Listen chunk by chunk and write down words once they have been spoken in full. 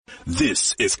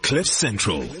This is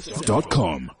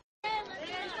CliffCentral.com.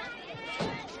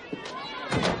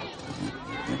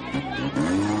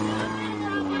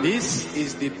 This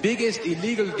is the biggest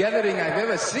illegal gathering I've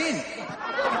ever seen.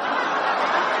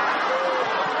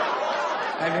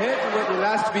 I've heard what the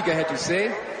last speaker had to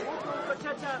say,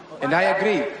 and I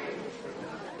agree.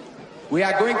 We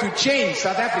are going to change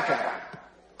South Africa.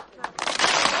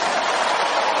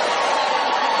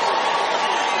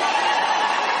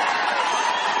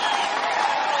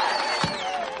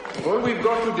 All we've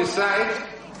got to decide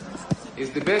is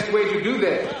the best way to do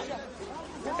that.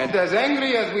 And as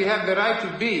angry as we have the right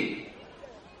to be,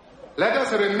 let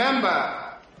us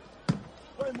remember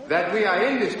that we are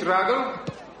in the struggle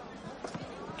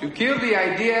to kill the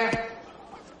idea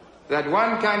that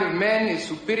one kind of man is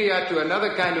superior to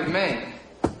another kind of man.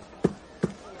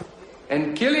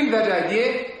 And killing that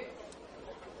idea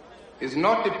is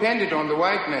not dependent on the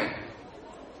white man.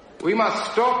 We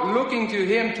must stop looking to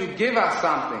him to give us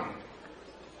something.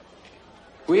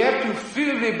 We have to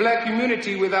fill the black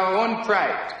community with our own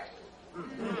pride.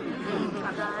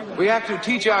 We have to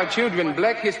teach our children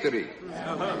black history.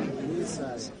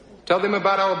 Tell them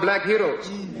about our black heroes,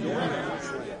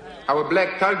 our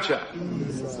black culture,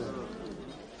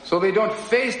 so they don't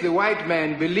face the white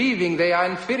man believing they are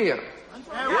inferior.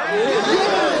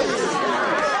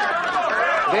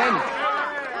 Then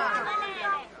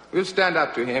we'll stand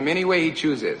up to him any way he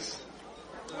chooses.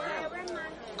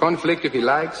 Conflict if he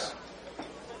likes,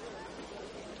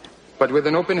 but with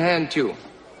an open hand too.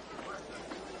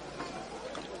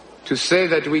 To say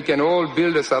that we can all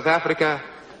build a South Africa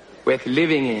worth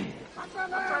living in.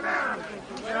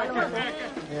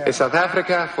 A South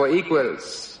Africa for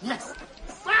equals,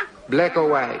 black or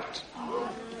white.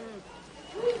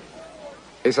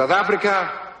 A South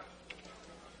Africa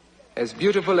as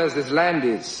beautiful as this land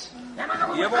is,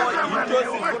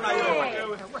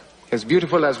 as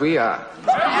beautiful as we are.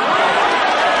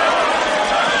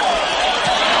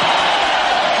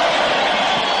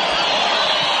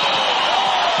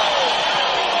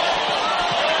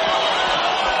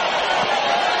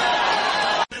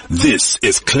 This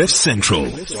is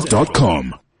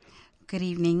CliffCentral.com. Good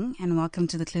evening and welcome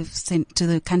to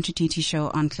the Country Duty Show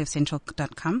on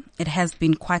CliffCentral.com. It has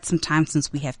been quite some time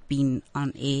since we have been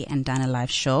on air and done a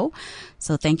live show.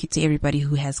 So thank you to everybody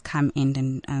who has come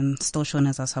in and still shown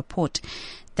us our support.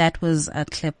 That was a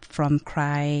clip from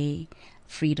Cry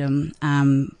Freedom,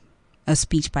 a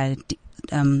speech by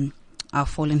our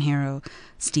fallen hero,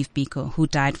 Steve Biko, who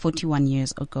died 41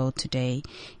 years ago today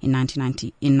in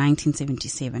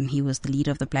 1977. He was the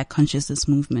leader of the Black Consciousness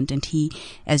Movement, and he,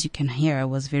 as you can hear,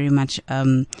 was very much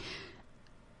an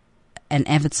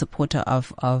avid supporter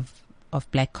of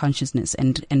Black consciousness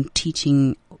and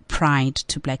teaching pride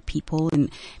to Black people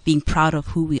and being proud of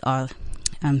who we are.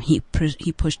 He pushed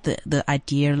the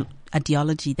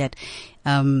ideology that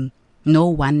no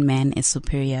one man is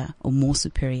superior or more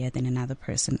superior than another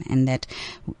person, and that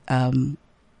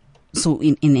so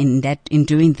in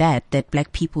doing that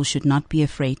Black people should not be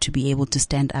afraid to be able to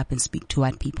stand up and speak to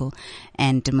white people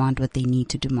and demand what they need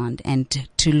to demand, and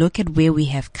to look at where we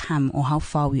have come or how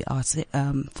far we are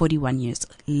 41 years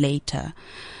later.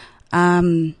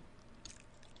 I'm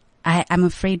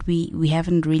afraid we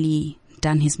haven't really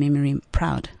done his memory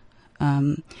proud.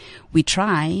 We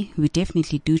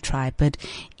definitely do try, but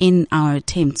in our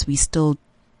attempts, we still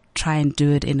try and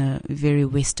do it in a very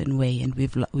Western way, and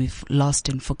we've lost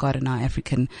and forgotten our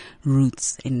African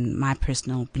roots, in my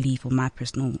personal belief or my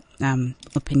personal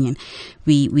opinion.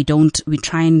 We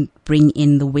try and bring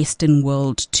in the Western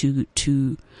world to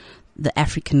the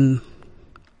African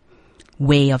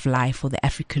way of life or the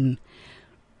African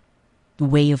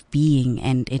way of being,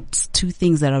 and it's two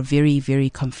things that are very, very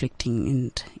conflicting,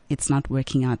 and it's not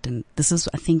working out. And this is,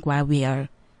 I think, why we are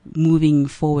moving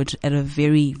forward at a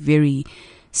very, very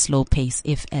slow pace,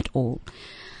 if at all.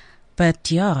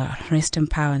 But yeah, rest in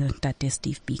power, that is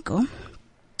Steve Biko.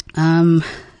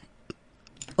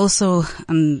 Also,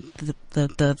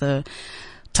 the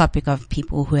topic of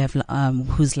people who have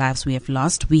whose lives we have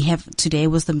lost. Today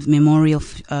was the memorial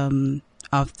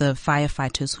of the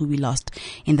firefighters who we lost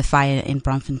in the fire in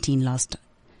Braamfontein last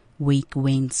week,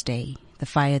 Wednesday. The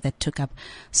fire that took up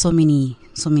so many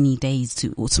days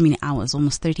or so many hours,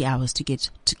 almost 30 hours to get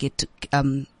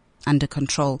under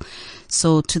control.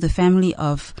 So to the family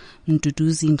of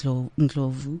Nduduzi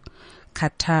Ndlovu,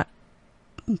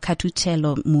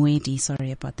 Katutelo Muedi,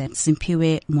 sorry about that,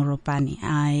 Simpiwe Moropani,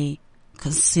 I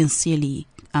sincerely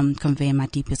convey my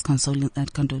deepest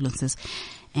condolences.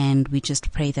 And we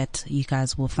just pray that you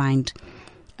guys will find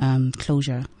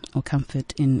closure or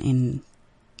comfort in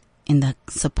in the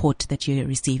support that you're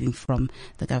receiving from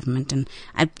the government. And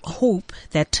I hope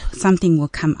that something will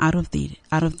come out of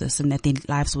this, and that their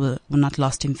lives were not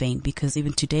lost in vain, because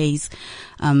even today's,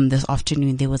 this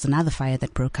afternoon, there was another fire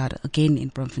that broke out again in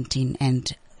Bloemfontein,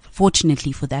 and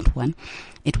fortunately for that one,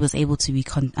 it was able to be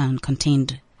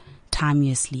contained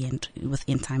timeously and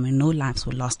within time, and no lives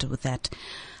were lost with that.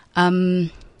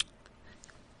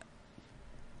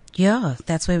 Yeah,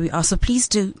 that's where we are. So please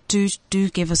do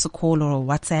give us a call or a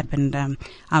WhatsApp, and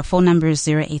our phone number is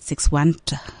 0861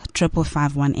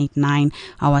 555 189.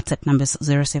 Our WhatsApp number is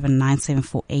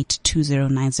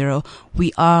 0797482090.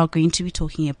 We are going to be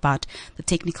talking about the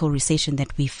technical recession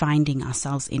that we're finding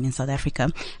ourselves in South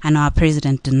Africa, and our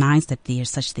president denies that there is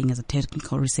such thing as a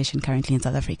technical recession currently in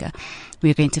South Africa.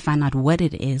 We're going to find out what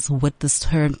it is, what this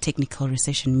term technical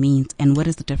recession means, and what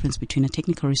is the difference between a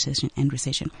technical recession and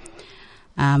recession.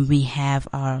 We have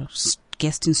our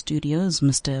guest in studios,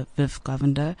 Mr. Viv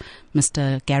Govender,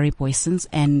 Mr. Gary Boysons,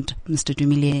 and Mr.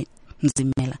 Dumile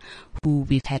Mzimela, who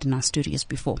we've had in our studios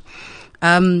before.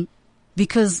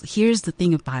 Because here's the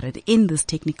thing about it. In this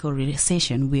technical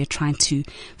recession, we're trying to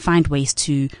find ways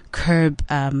to curb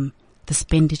the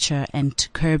expenditure and to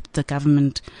curb the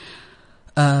government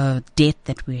debt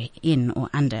that we're in or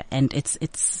under. And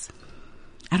it's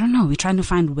I don't know, we're trying to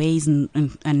find ways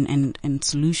and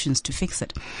solutions to fix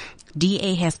it.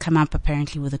 DA has come up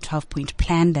apparently with a 12-point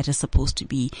plan that is supposed to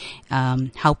be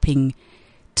helping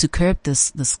to curb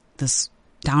this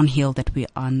downhill that we're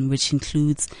on, which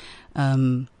includes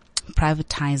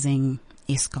privatizing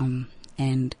Eskom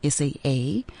and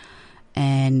SAA.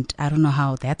 And I don't know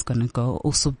how that's going to go.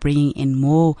 Also bringing in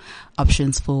more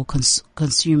options for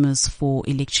consumers for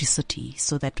electricity,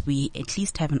 so that we at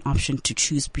least have an option to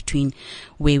choose between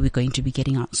where we're going to be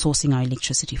sourcing our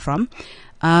electricity from.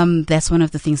 That's one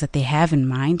of the things that they have in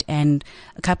mind, and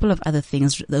a couple of other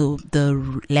things.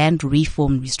 The land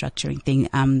reform restructuring thing,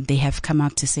 they have come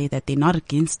out to say that they're not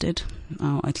against it,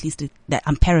 or at least that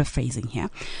I'm paraphrasing here,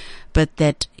 but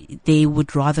that they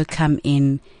would rather come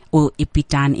in, or it be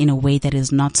done in a way that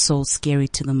is not so scary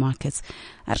to the markets.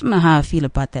 I don't know how I feel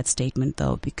about that statement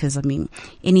though, because I mean,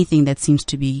 anything that seems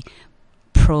to be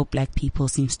pro-black people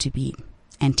seems to be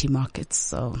anti-markets.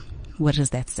 So what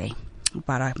does that say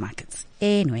about our markets?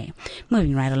 Anyway,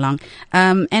 moving right along.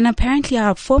 And apparently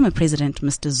our former president,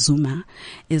 Mr. Zuma,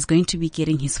 is going to be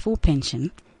getting his full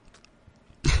pension.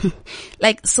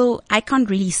 So I can't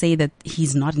really say that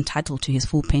he's not entitled to his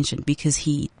full pension, because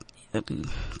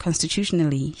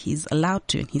constitutionally he's allowed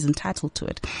to, and he's entitled to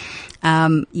it.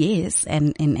 Yes,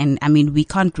 and I mean, we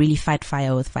can't really fight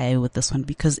fire with this one,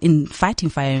 because in fighting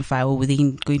fire and fire, we're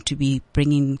then going to be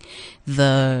bringing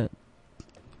the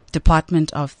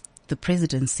Department of the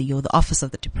Presidency, or the Office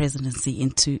of the Presidency,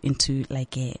 into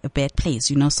like a bad place,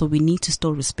 So we need to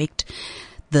still respect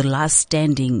the last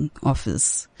standing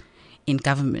office in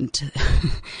government.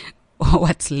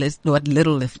 What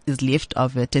little is left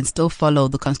of it, and still follow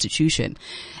the Constitution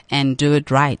and do it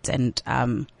right. And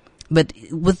but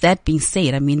with that being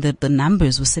said, I mean, the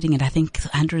numbers were sitting at, I think,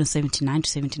 179 to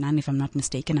 79, if I'm not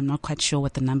mistaken. I'm not quite sure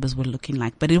what the numbers were looking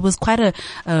like, but it was quite a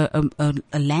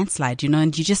landslide,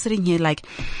 And you're just sitting here like,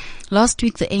 last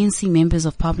week the ANC members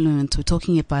of Parliament were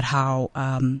talking about how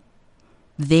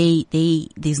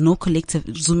there's no collective.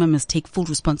 Zuma must take full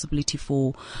responsibility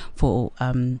for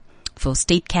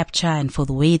state capture and for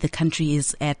the way the country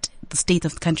is at, the state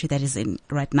of the country that is in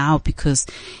right now, because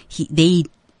they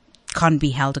can't be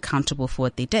held accountable for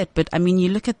what they did. But I mean, you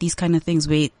look at these kind of things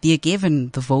where they're given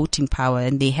the voting power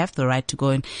and they have the right to go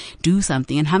and do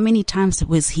something. And how many times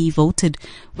was he voted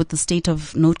with the state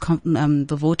of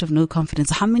the vote of no confidence?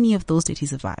 How many of those did he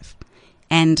survive?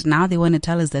 And now they want to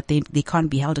tell us that they can't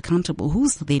be held accountable.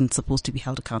 Who's then supposed to be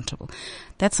held accountable?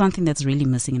 That's something that's really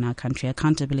missing in our country,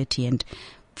 accountability. And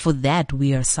for that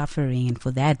we are suffering, and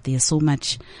for that there's so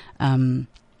much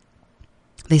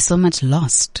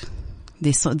lost.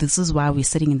 This is why we're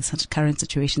sitting in such a current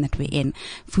situation that we're in.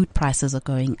 Food prices are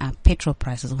going up, petrol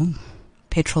prices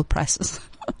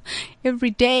every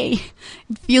day.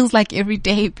 It feels like every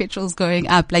day petrol's going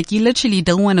up. Like, you literally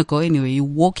don't want to go anywhere. You're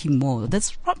walking more. This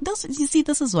is why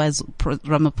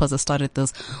Ramaphosa started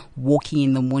this walking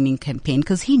in the morning campaign,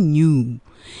 because he knew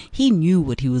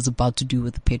what he was about to do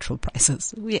with the petrol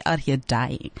prices. We're out here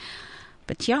dying.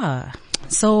 But yeah,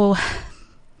 so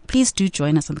please do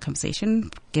join us on the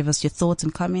conversation. Give us your thoughts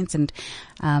and comments, and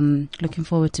looking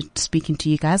forward to speaking to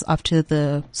you guys. After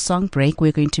the song break,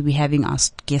 we're going to be having our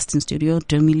guests in studio,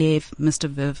 Domile, Mr.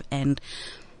 Viv, and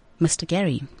Mr.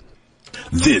 Gary.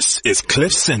 This is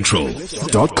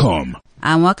CliffCentral.com.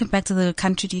 Welcome back to the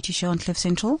Country Duty Show on Cliff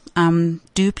Central.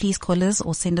 Do please call us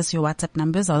or send us your WhatsApp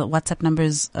numbers. Our WhatsApp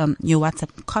numbers, your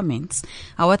WhatsApp comments.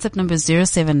 Our WhatsApp number is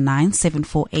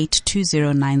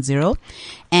 079-748-2090.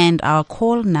 And our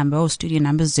call number or studio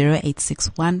number is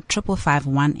 0861 555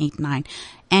 189.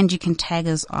 And you can tag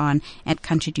us on at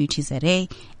Country Duty ZA,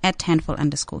 at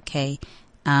 @Handful_K.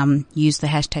 Use the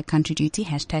hashtag Country Duty,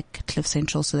 hashtag Cliff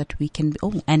Central, so that we can,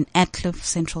 and at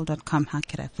cliffcentral.com. How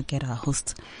could I forget our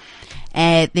host?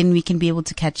 Then we can be able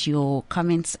to catch your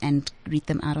comments and read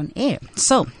them out on air.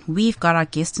 So we've got our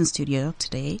guest in studio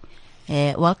today.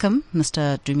 Welcome,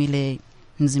 Mr. Dumile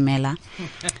Nzimela.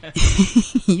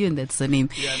 You and that surname.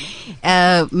 Yeah,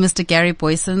 Mr. Gary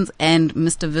Boysons and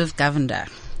Mr. Viv Govender.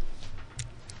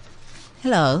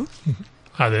 Hello.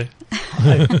 Hi there.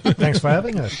 Hi. Thanks for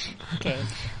having us. Okay.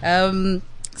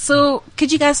 So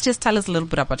could you guys just tell us a little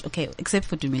bit about, except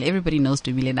for Dumile, everybody knows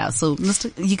Dumile now. So Mr.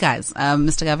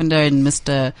 Govender and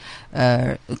Mr.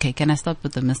 Can I start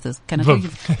with the Misters? Can I call you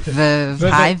Viv?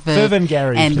 Hi, Viv and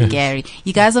Gary. And please. Gary.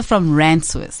 You guys are from Rand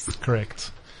Swiss. Correct.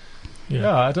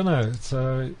 Yeah, I don't know. It's,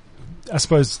 I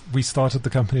suppose we started the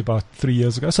company about 3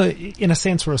 years ago. So in a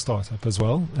sense, we're a startup as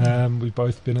well. We've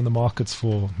both been in the markets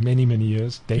for many, many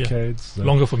years, decades. Yeah.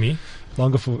 Longer for me.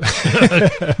 Longer for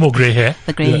more grey hair.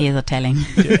 The grey hairs are telling.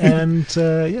 And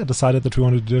decided that we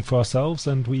wanted to do it for ourselves,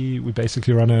 and we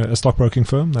basically run a stockbroking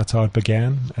firm. That's how it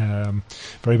began.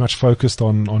 Very much focused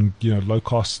on low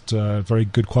cost, very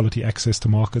good quality access to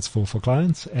markets for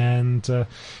clients, and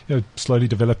slowly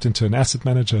developed into an asset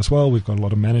manager as well. We've got a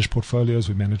lot of managed portfolios.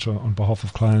 We manage on behalf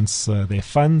of clients their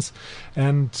funds,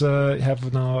 and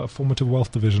have now a formative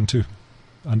wealth division too,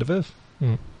 under Viv.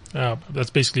 That's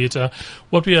basically it.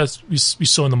 What we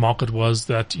saw in the market was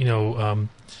that,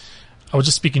 I was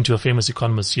just speaking to a famous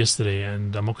economist yesterday,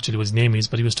 and I'm not going to tell you what his name is,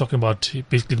 but he was talking about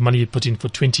basically the money he put in for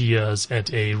 20 years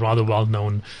at a rather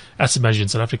well-known asset manager in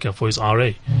South Africa for his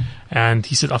RA. And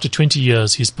he said after 20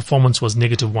 years, his performance was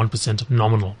negative 1%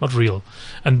 nominal, not real.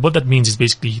 And what that means is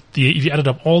basically, if you added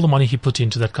up all the money he put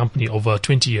into that company over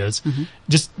 20 years,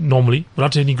 just normally,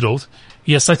 without any growth,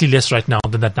 he has slightly less right now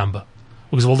than that number,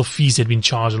 because of all the fees had been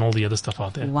charged and all the other stuff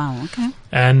out there. Wow, okay.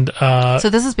 And so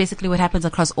this is basically what happens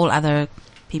across all other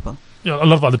people. A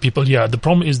lot of other people, yeah. The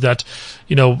problem is that,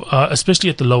 especially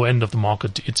at the low end of the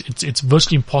market, it's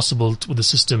virtually impossible with the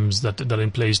systems that are in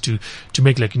place to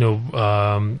make or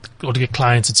to get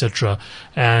clients, etc.,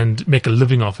 and make a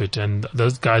living of it. And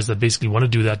those guys that basically want to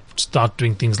do that start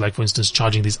doing things like, for instance,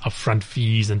 charging these upfront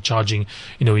fees and charging,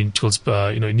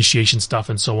 initiation stuff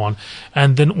and so on.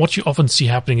 And then what you often see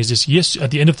happening is this: yes, at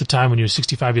the end of the time when you're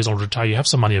 65 years old, retire, you have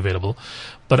some money available.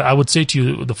 But I would say to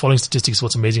you, the following statistics: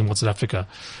 what's amazing about South Africa.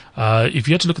 If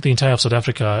you had to look at the entire of South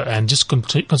Africa and just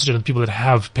consider the people that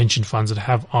have pension funds, that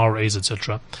have RAs,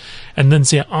 etc., and then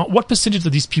say what percentage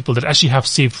of these people that actually have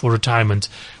saved for retirement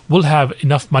will have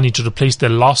enough money to replace their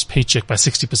last paycheck by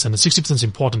 60%. And 60% is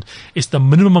important. It's the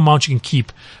minimum amount you can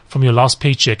keep from your last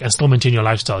paycheck and still maintain your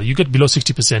lifestyle. You get below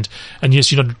 60%, and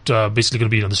yes, you're not basically going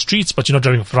to be on the streets, but you're not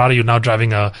driving a Ferrari, you're now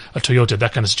driving a Toyota,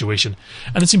 that kind of situation.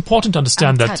 And it's important to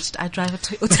understand I drive a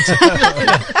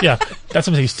Toyota. Yeah, that's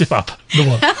something you step up.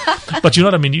 But you know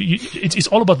what I mean? It's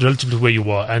all about relative to where you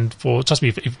were. And trust me,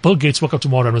 if Bill Gates woke up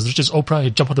tomorrow and was rich as Oprah,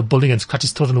 he'd jump out of the building and cut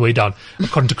his throat on the way down,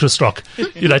 according to Chris Rock.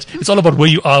 It's all about where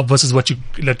you are versus what your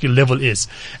level is.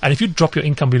 And if you drop your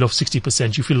income below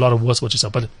 60%, you feel a lot worse about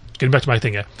yourself. But getting back to my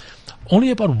thing here,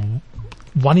 only about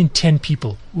 1 in 10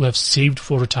 people who have saved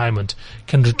for retirement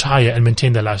can retire and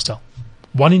maintain their lifestyle.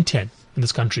 1 in 10 in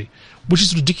this country, which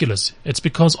is ridiculous. It's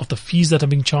because of the fees that are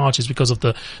being charged. It's because of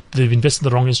they've invested in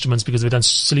the wrong instruments, because they've done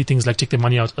silly things like take their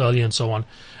money out early and so on.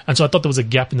 And so I thought there was a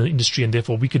gap in the industry, and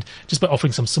therefore we could, just by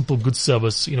offering some simple good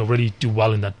service, really do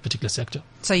well in that particular sector.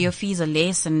 So your fees are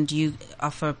less and you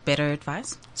offer better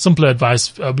advice? Simpler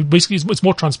advice. Basically, it's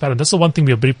more transparent. That's the one thing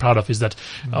we are very proud of, is that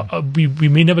we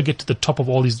may never get to the top of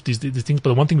all these things, but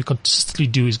the one thing we consistently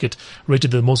do is get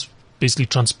rated the most basically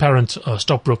transparent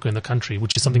stockbroker in the country,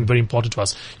 which is something very important to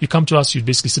us. You come to us, you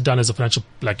basically sit down as a financial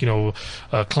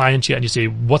client here, and you say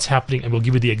what's happening, and we'll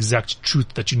give you the exact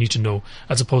truth that you need to know,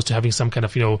 as opposed to having some kind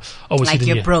of like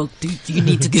you're here. Broke. Do you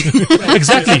need to go?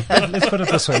 Exactly. Let's put it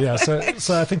this way. Yeah.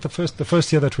 So I think the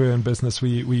first year that we're in business,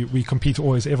 we compete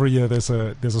always. Every year there's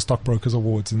a stockbrokers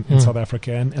awards in South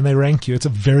Africa, and they rank you. It's a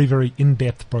very, very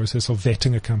in-depth process of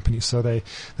vetting a company. So they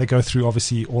go through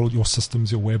obviously all your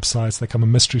systems, your websites. They come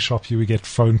and mystery shop you. We get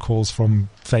phone calls from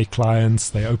fake clients.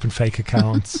 They open fake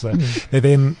accounts. They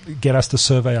then get us to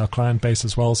survey our client base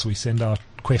as well. So we send out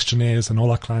questionnaires, and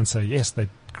all our clients say yes, they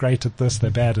great at this, they're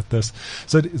bad at this.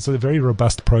 So it's a very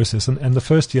robust process. And the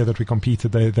first year that we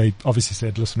competed, they obviously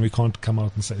said, listen, we can't come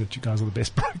out and say that you guys are the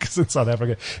best brokers in South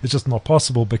Africa. It's just not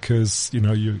possible because,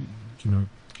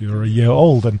 you're a year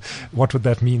old, and what would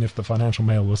that mean if the Financial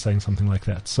Mail was saying something like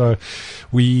that? So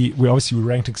we obviously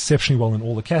ranked exceptionally well in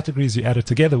all the categories. You add it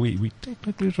together, we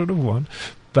technically should have won,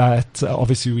 but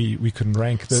obviously we couldn't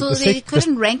rank. They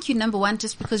couldn't rank you number one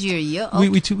just because you're a year old?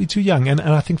 We're too young, and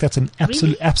I think that's an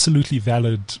absolutely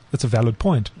valid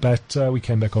point. But we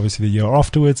came back obviously the year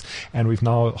afterwards, and we've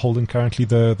now holding currently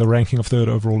the ranking of third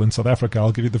overall in South Africa.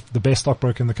 I'll give you the best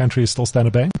stockbroker in the country is still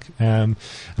Standard Bank.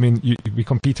 We're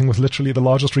competing with literally the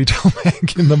largest retail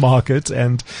bank in the market,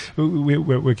 and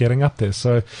we're getting up there.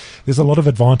 So there's a lot of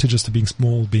advantages to being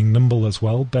small, being nimble as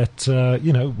well. But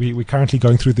we're currently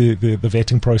going through the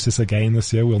vetting process again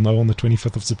this year. We'll know on the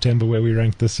 25th of September where we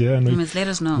ranked this year, and you must let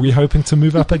us know. We're hoping to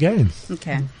move up again.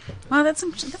 Okay. Well, that's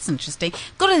interesting.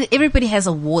 Everybody has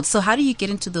awards. So how do you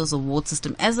get into those award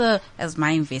system? As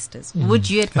my investors, would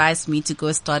you advise me to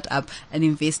go start up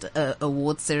an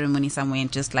award ceremony somewhere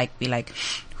and just be like,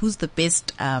 who's the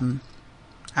best,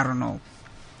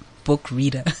 book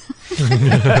reader?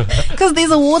 Because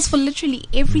there's awards for literally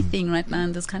everything right now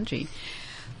in this country.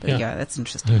 But yeah, that's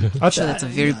interesting. I'm sure that's a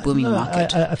very booming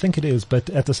market. I think it is, but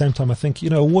at the same time, I think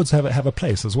awards have a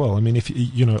place as well. I mean, if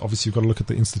obviously you've got to look at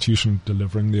the institution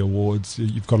delivering the awards.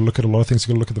 You've got to look at a lot of things. You've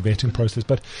got to look at the vetting process.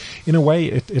 But in a way,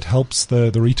 it helps the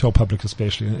retail public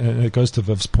especially, and it goes to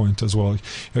Viv's point as well.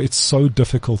 It's so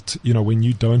difficult, when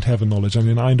you don't have a knowledge, and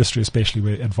in our industry especially,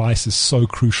 where advice is so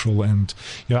crucial, and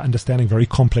understanding very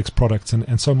complex products,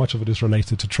 and so much of it is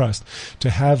related to trust.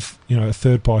 To have a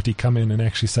third party come in and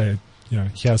actually say,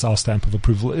 here's our stamp of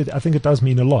approval. I think it does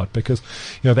mean a lot because,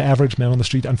 the average man on the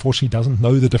street unfortunately doesn't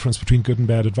know the difference between good and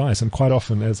bad advice. And quite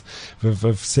often, as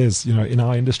Viv says, in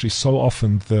our industry, so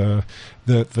often the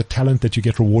talent that you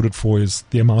get rewarded for is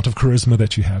the amount of charisma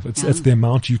that you have. It's the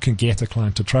amount you can get a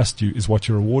client to trust you is what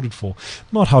you're rewarded for.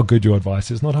 Not how good your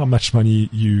advice is, not how much money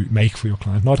you make for your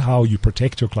client, not how you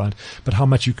protect your client, but how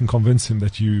much you can convince him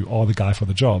that you are the guy for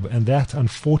the job. And that,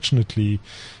 unfortunately,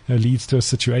 leads to a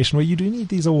situation where you do need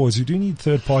these awards. You do need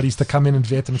third parties to come in and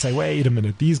vet them and say, wait a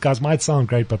minute, these guys might sound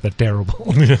great, but they're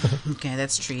terrible. Okay,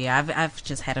 that's true. Yeah, I've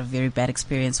just had a very bad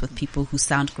experience with people who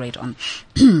sound great on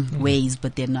ways,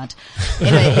 but they're not.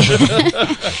 Anyway,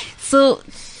 so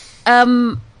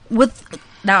I'm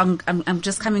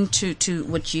just coming to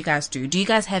what you guys do. Do you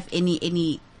guys have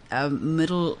any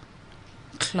middle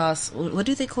class, what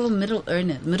do they call them?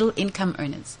 Middle income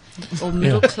earners, or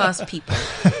middle class people?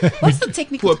 What's the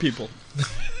technical? Poor people.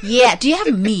 Yeah. Do you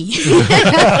have me?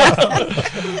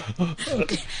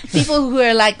 People who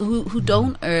are who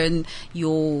don't earn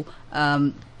your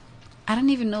I don't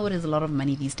even know what is a lot of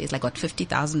money these days.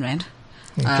 50,000 rand.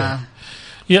 Okay.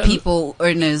 People,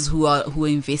 earners who are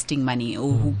investing money,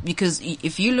 or because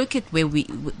if you look at where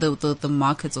the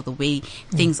markets or the way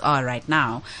things are right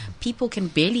now, people can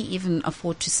barely even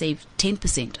afford to save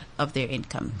 10% of their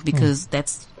income because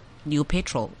that's your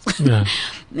petrol. Yeah.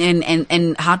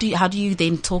 and how do you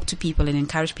then talk to people and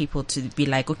encourage people to be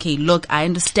like, okay, look, I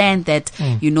understand that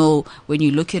when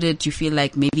you look at it, you feel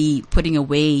like maybe putting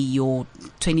away your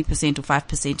 20% or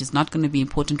 5% is not going to be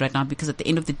important right now, because at the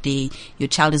end of the day, your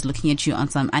child is looking at you on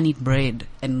some, I need bread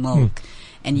and milk,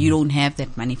 and you don't have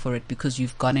that money for it because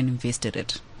you've gone and invested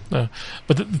it.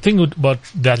 But the thing about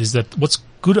that is that what's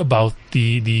good about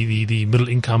the middle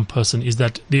income person is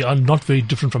that they are not very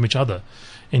different from each other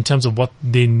in terms of what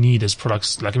they need as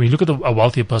products. You look at a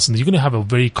wealthier person, you're going to have a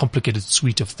very complicated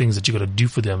suite of things that you got to do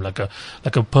for them. Like a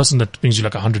person that brings you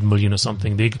 100 million or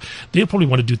something, they probably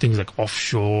want to do things like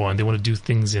offshore, and they want to do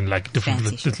things in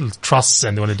different little trusts,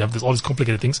 and they want to have all these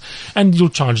complicated things. And you'll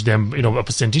charge them, a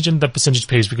percentage, and that percentage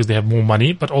pays because they have more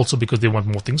money, but also because they want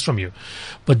more things from you.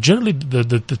 But generally,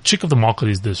 the trick of the market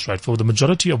is this, right? For the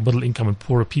majority of middle income and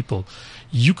poorer people,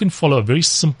 you can follow a very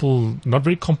simple, not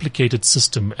very complicated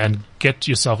system and get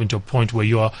yourself into a point where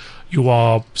you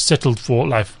are settled for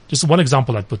life. Just one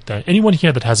example I'd put there. Anyone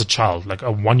here that has a child, like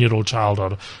a 1-year-old child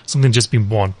or something just been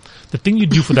born, the thing you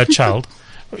do for that child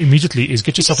immediately is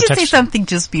get yourself attached. Did you say something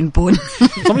just been born?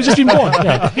 Something just been born,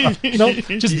 yeah.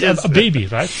 Just yes. a baby,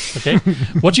 right? Okay.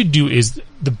 What you do is,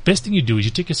 the best thing you do is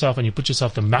you take yourself and you put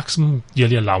yourself the maximum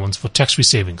yearly allowance for tax-free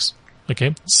savings.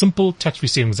 Okay, simple tax-free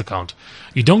savings account.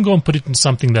 You don't go and put it in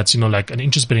something that's, like an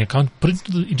interest-bearing account. Put it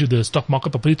into the stock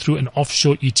market, but put it through an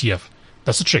offshore ETF.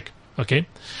 That's the trick. Okay.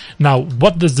 Now,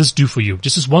 what does this do for you?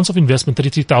 Just this once-off investment,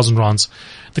 33,000 rands.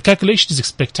 The calculation is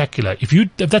spectacular. If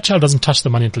that child doesn't touch the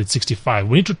money until it's 65,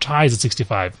 when it retires at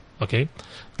 65, okay,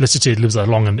 let's just say it lives that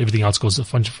long and everything else goes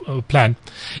plan,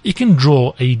 it can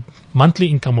draw a monthly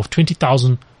income of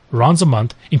 20,000 rands a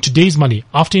month in today's money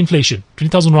after inflation,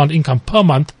 20,000 rand income per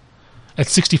month at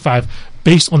 65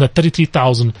 based on the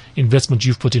 33,000 investment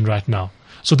you've put in right now.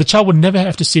 So the child would never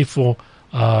have to save for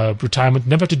retirement,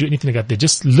 never have to do anything like that. They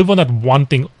just live on that one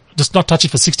thing, just not touch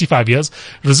it for 65 years,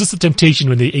 resist the temptation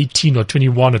when they're 18 or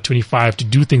 21 or 25 to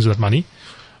do things with that money,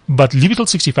 but leave it till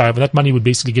 65, and that money would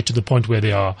basically get to the point where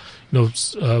they are,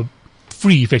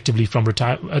 free effectively from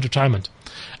retirement.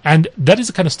 And that is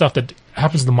the kind of stuff that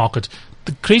happens in the market.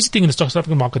 The crazy thing in the South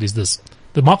African market is this.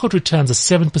 The market returns a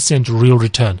 7% real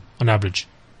return on average.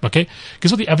 Okay?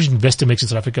 Guess what the average investor makes in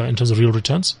South Africa in terms of real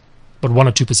returns? But 1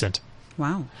 or 2%.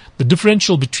 Wow. The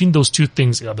differential between those two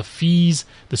things are the fees,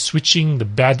 the switching, the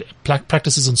bad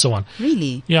practices, and so on.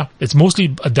 Really? Yeah, it's mostly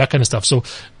that kind of stuff. So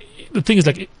the thing is,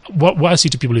 like, what I see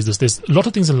to people is this. There's a lot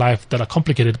of things in life that are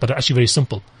complicated, but are actually very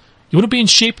simple. You want to be in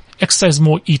shape, exercise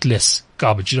more, eat less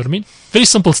garbage. You know what I mean? Very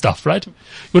simple stuff, right? You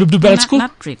want to do better at school?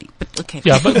 Not really, but okay.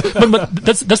 Yeah, but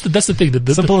that's the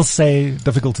thing. Simple to say,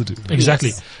 difficult to do. Exactly.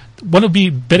 Yes. Want to be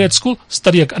better at school?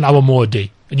 Study an hour more a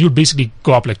day, and you'll basically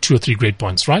go up like 2 or 3 grade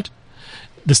points, right?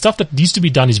 The stuff that needs to be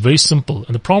done is very simple,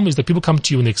 and the problem is that people come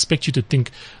to you and they expect you to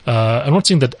think. I'm not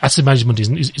saying that asset management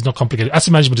is not complicated.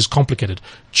 Asset management is complicated.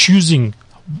 Choosing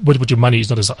where to put your money is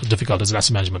not as difficult as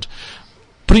asset management.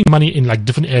 Putting money in like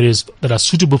different areas that are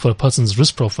suitable for a person's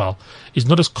risk profile is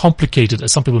not as complicated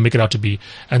as some people make it out to be.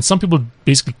 And some people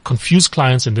basically confuse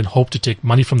clients and then hope to take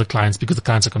money from the clients because the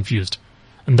clients are confused.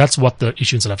 And that's what the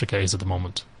issue in South Africa is at the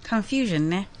moment. Confusion,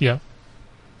 ne? Yeah.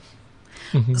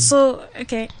 Mm-hmm. So,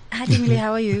 okay. Hi, Emily,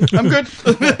 how are you? I'm good.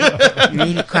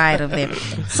 Really quiet over there.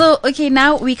 So, okay,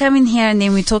 now we come in here and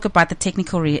then we talk about the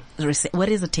technical what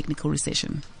is a technical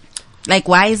recession? Like,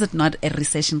 why is it not a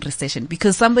recession?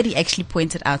 Because somebody actually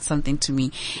pointed out something to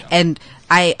me, and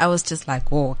I was just like,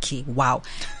 oh, okay, wow.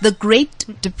 The Great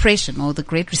Depression or the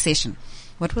Great Recession,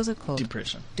 what was it called?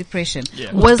 Depression.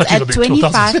 Yeah. Was at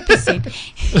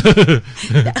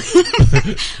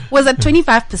 25%. Was at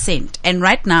 25%, and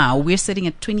right now we're sitting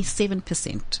at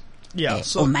 27%. Yeah,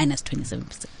 or minus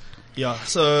 27%. Yeah,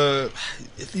 so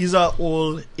these are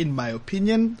all, in my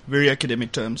opinion, very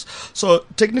academic terms. So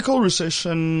technical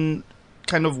recession,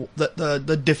 kind of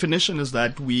the definition is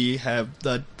that we have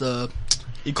that the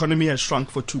economy has shrunk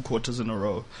for 2 quarters in a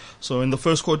row. So in the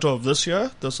first quarter of this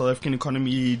year, the South African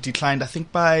economy declined, I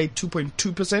think, by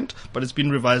 2.2%, but it's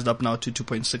been revised up now to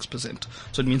 2.6%.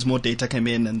 So it means more data came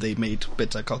in and they made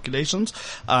better calculations.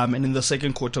 And in the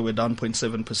second quarter, we're down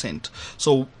 0.7%.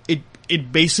 So it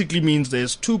basically means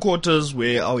there's 2 quarters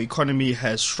where our economy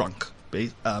has shrunk,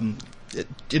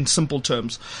 in simple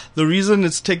terms. The reason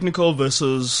it's technical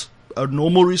versus a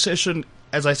normal recession,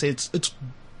 as I say, it's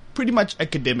pretty much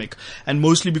academic, and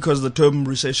mostly because the term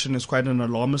recession is quite an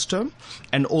alarmist term,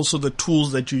 and also the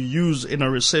tools that you use in a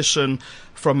recession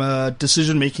from a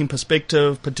decision-making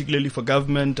perspective, particularly for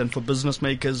government and for business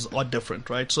makers, are different,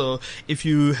 right? So if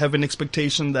you have an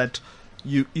expectation that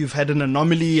you've had an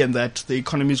anomaly and that the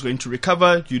economy is going to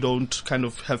recover, you don't kind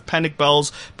of have panic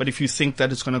bells. But if you think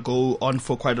that it's going to go on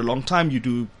for quite a long time, you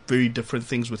do very different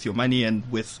things with your money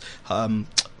and with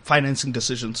financing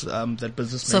decisions that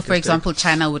business makers So, for example, take.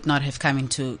 China would not have come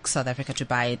into South Africa to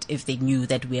buy it if they knew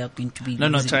that we are going to be No,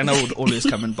 losing. China would always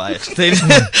come and buy it.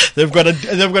 They've got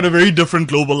a very different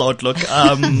global outlook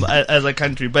as a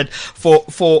country. But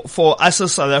for us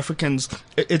as South Africans,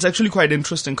 it's actually quite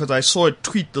interesting because I saw a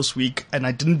tweet this week and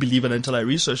I didn't believe it until I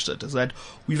researched it. Is that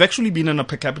we've actually been in a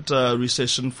per capita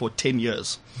recession for 10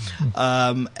 years,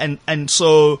 and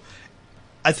so.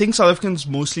 I think South Africans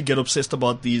mostly get obsessed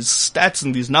about these stats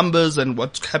and these numbers and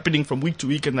what's happening from week to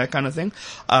week and that kind of thing.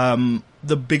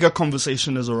 The bigger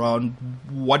conversation is around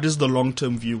what is the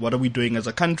long-term view? What are we doing as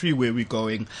a country? Where are we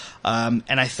going? And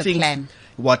I think plan.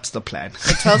 What's the plan?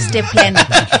 The 12-step plan.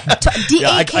 Yeah,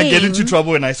 I get into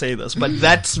trouble when I say this, but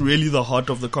that's really the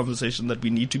heart of the conversation that we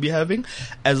need to be having,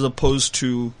 as opposed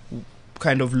to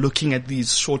kind of looking at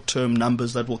these short-term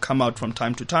numbers that will come out from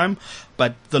time to time,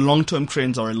 but the long-term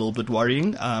trends are a little bit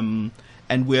worrying. And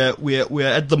and we're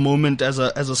at the moment as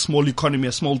a small economy,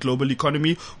 a small global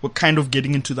economy, we're kind of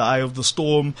getting into the eye of the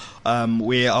storm,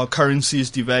 where our currency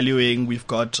is devaluing. We've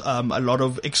got a lot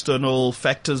of external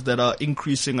factors that are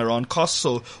increasing around costs.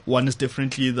 So one is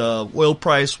definitely the oil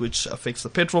price, which affects the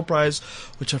petrol price,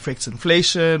 which affects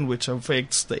inflation, which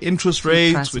affects the interest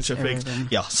rates, which affects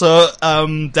So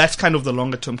that's kind of the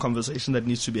longer term conversation that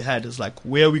needs to be had, is like,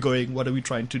 where are we going? What are we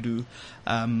trying to do?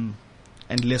 And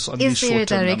less on these short-term numbers. Is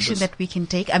there a direction that we can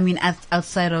take? I mean,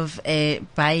 outside of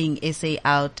buying SAA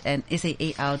out and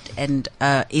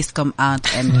Eskom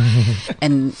out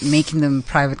and making them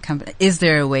private company, is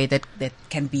there a way that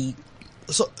can be?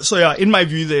 So yeah, in my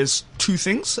view, there's two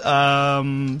things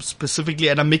specifically,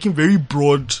 and I'm making very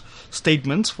broad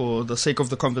statements for the sake of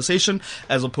the conversation,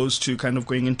 as opposed to kind of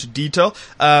going into detail.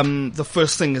 The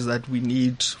first thing is that we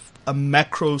need a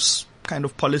macro kind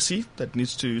of policy that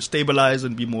needs to stabilize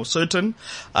and be more certain.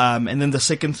 And then the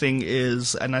second thing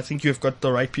is, and I think you've got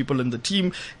the right people in the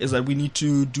team, is that we need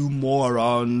to do more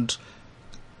around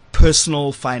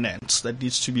personal finance that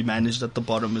needs to be managed at the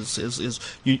bottom.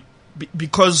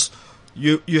 Because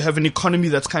you have an economy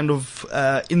that's kind of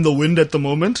in the wind at the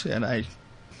moment, and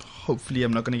hopefully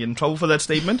I'm not going to get in trouble for that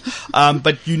statement.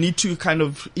 But you need to kind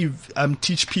of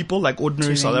teach people, like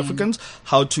ordinary South Africans,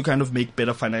 how to kind of make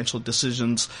better financial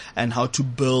decisions and how to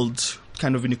build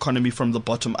kind of an economy from the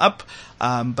bottom up.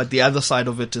 But the other side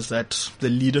of it is that the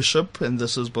leadership, and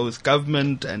this is both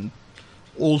government and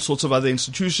all sorts of other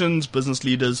institutions, business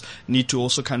leaders, need to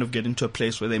also kind of get into a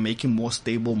place where they're making more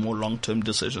stable, more long-term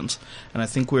decisions. And I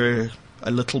think we're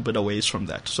a little bit away from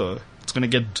that. So it's going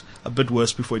to get a bit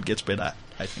worse before it gets better,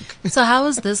 I think. So how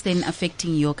is this then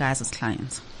affecting your guys as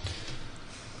clients?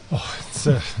 Oh, it's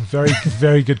a very,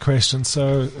 very good question.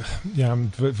 So, yeah,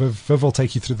 Viv will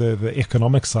take you through the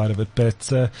economic side of it, but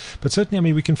certainly, I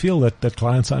mean, we can feel that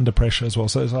clients are under pressure as well.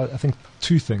 So I think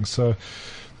two things. So,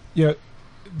 yeah.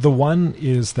 The one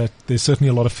is that there's certainly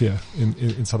a lot of fear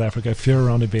in South Africa, fear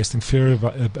around investing, fear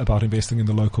about investing in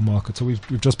the local market. So we've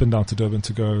just been down to Durban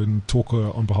to go and talk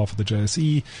on behalf of the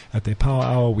JSE at their Power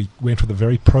Hour. We went with a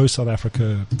very pro-South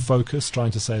Africa focus,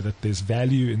 trying to say that there's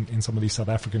value in some of these South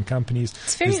African companies.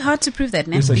 It's very hard to prove that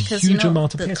now, because a huge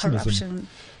amount of pessimism.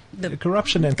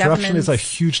 Corruption is a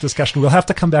huge discussion. We'll have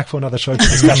to come back for another show to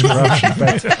discuss corruption.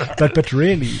 But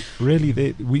really,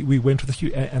 we went with a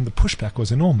huge, and the pushback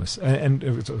was enormous. And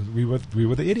we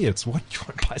were the idiots. What, you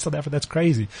want to buy South Africa? That's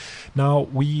crazy. Now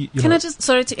Can I just,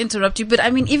 sorry to interrupt you, but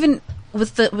I mean, even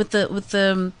with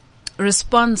the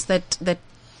response that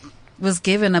was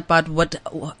given about what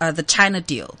the China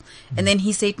deal, and then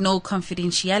he said no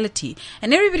confidentiality,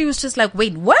 and everybody was just like,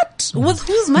 wait, what? With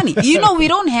whose money? We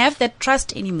don't have that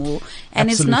trust anymore, and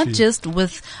Absolutely. It's not just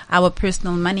with our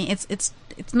personal money. It's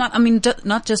not. I mean,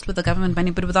 not just with the government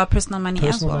money, but with our personal money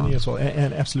as well.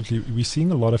 And absolutely, we're seeing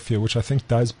a lot of fear, which I think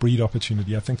does breed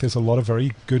opportunity. I think there's a lot of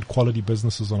very good quality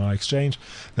businesses on our exchange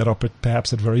that are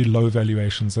perhaps at very low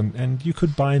valuations, and you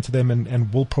could buy into them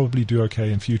and will probably do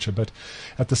okay in future. But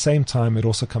at the same time, it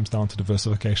also comes down to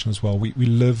diversification as well. We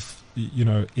live, in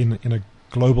a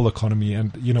global economy,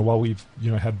 and while we've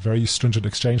had very stringent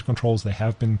exchange controls, they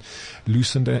have been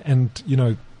loosened, and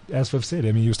as Viv said,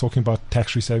 I mean, he was talking about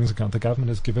tax-free savings account. The government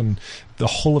has given the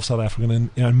whole of South Africa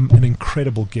an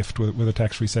incredible gift with a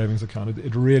tax-free savings account.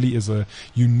 It really is a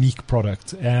unique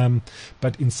product.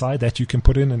 But inside that, you can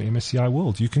put in an MSCI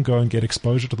World. You can go and get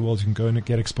exposure to the world. You can go and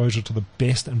get exposure to the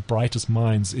best and brightest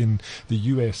minds in the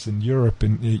US and Europe,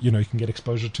 and you can get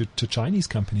exposure to Chinese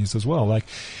companies as well. Like,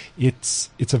 it's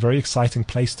a very exciting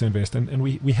place to invest, and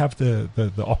we have the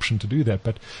option to do that.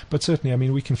 But certainly, I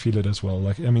mean, we can feel it as well.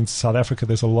 Like, I mean, South Africa,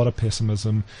 there's a lot of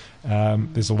pessimism.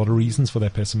 There's a lot of reasons for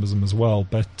that pessimism as well.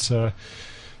 But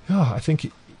I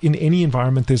think in any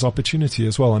environment there's opportunity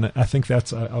as well. And I think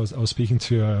that's I was speaking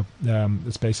to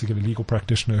it's basically a legal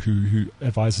practitioner who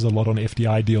advises a lot on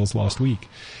FDI deals last week,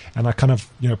 and I kind of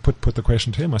put the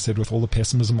question to him. I said, with all the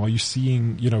pessimism, are you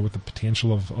seeing with the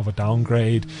potential of a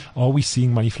downgrade, are we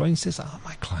seeing money flowing? He says,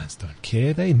 my clients don't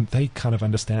care. They kind of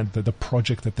understand the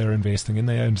project that they're investing in.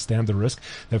 They understand the risk.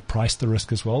 They've priced the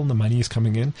risk as well, and the money is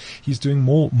coming in. He's doing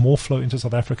more flow into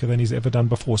South Africa than he's ever done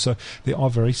before. So there are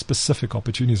very specific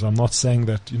opportunities. I'm not saying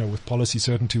that with policy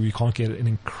certainty we can't get an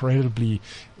incredibly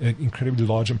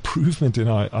large improvement in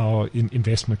our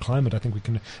investment climate. I think we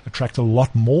can attract a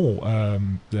lot more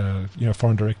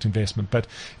foreign direct investment, but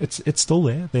it's still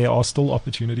there. There are still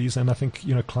opportunities, and I think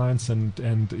clients and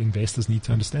investors need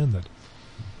to understand that.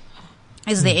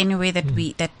 Is there any way that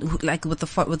like with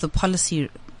the policy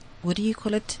what do you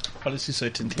call it? Policy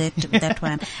certainty. That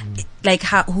one. Like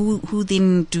who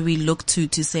then do we look to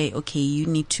say, okay, you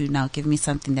need to now give me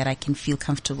something that I can feel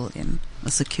comfortable in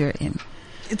or secure in?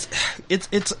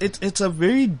 It's a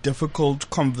very difficult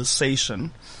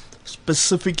conversation.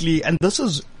 Specifically, and this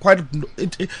is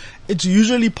it's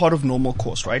usually part of normal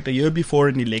course, right? A year before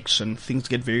an election, things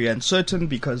get very uncertain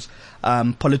because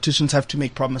politicians have to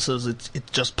make promises. It's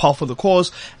just par for the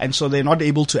course, and so they're not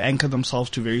able to anchor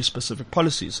themselves to very specific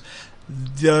policies.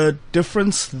 The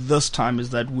difference this time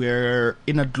is that we're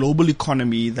in a global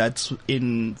economy that's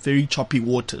in very choppy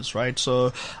waters, right?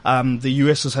 So the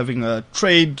US is having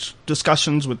trade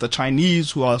discussions with the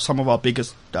Chinese, who are some of our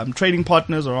biggest trading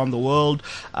partners around the world.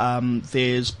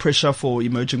 There's pressure for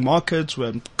emerging markets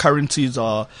when currencies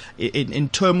are in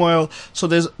turmoil. So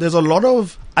there's a lot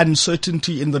of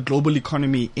uncertainty in the global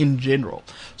economy in general.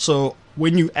 So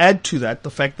when you add to that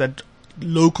the fact that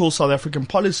local South African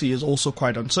policy is also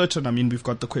quite uncertain. I mean, we've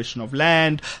got the question of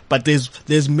land, but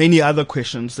there's many other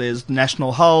questions. There's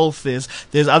national health. There's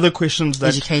other questions that,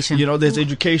 education. There's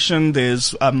education.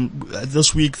 There's,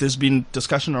 this week there's been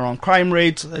discussion around crime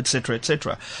rates, et cetera,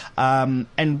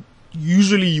 and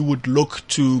usually you would look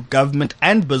to government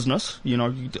and business,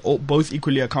 both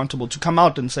equally accountable, to come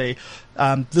out and say,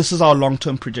 this is our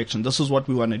long-term projection. This is what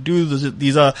we want to do.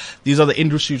 These are the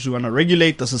industries we want to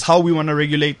regulate. This is how we want to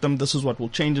regulate them. This is what will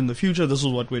change in the future. This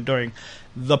is what we're doing.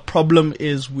 The problem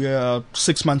is we're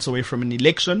 6 months away from an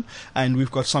election, and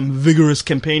we've got some vigorous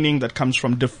campaigning that comes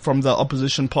from the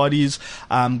opposition parties.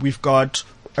 We've got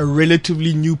a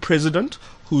relatively new president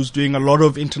who's doing a lot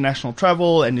of international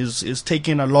travel and is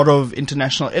taking a lot of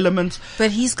international elements.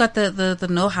 But he's got the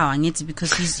know-how, and it's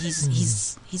because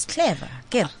he's clever.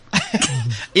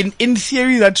 In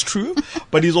theory, that's true,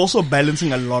 but he's also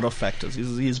balancing a lot of factors.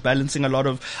 He's balancing a lot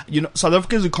of, South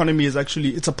Africa's economy is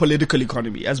it's a political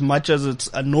economy. As much as it's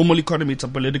a normal economy, it's a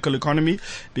political economy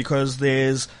because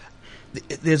there's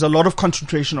a lot of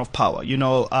concentration of power.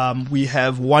 We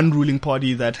have one ruling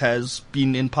party that has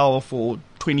been in power for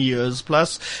 20 years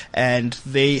plus, and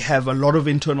they have a lot of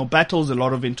internal battles, a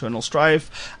lot of internal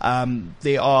strife.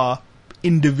 They are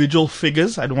individual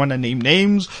figures, I don't want to name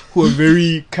names, who are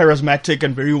very charismatic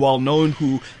and very well known,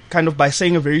 who kind of by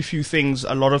saying a very few things,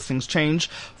 a lot of things change.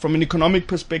 From an economic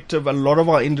perspective, a lot of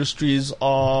our industries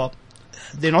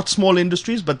they're not small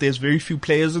industries, but there's very few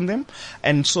players in them.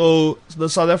 And so the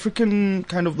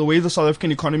way the South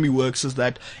African economy works is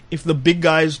that if the big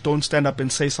guys don't stand up and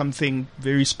say something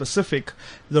very specific,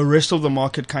 the rest of the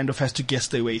market kind of has to guess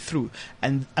their way through.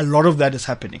 And a lot of that is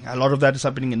happening. A lot of that is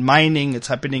happening in mining. It's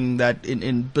happening that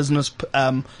in business,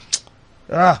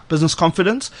 business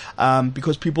confidence,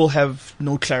 because people have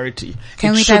no clarity.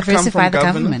 Can we diversify the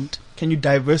government? Can you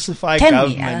diversify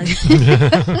government?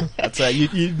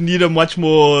 You need a much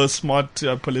more smart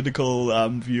political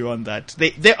view on that.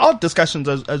 There are discussions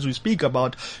as we speak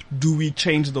about, do we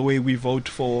change the way we vote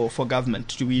for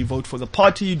government? Do we vote for the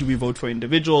party? Do we vote for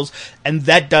individuals? And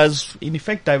that does, in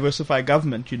effect, diversify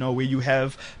government, where you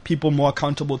have people more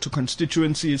accountable to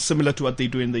constituencies, similar to what they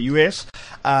do in the US.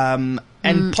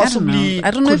 And possibly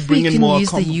I don't know if we can use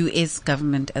the US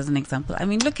government as an example. I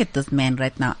mean, look at this man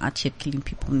right now out here killing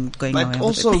people and going but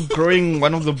also growing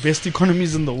one of the best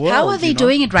economies in the world. How are they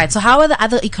doing it right? So how are the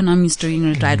other economies doing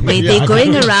it right? Where they're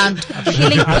going around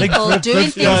killing people,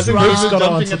 doing things wrong.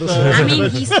 I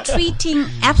mean, he's tweeting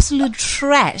absolute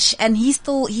trash, and he's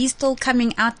still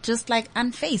coming out just like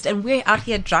unfazed, and we're out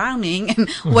here drowning, and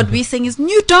what we're saying is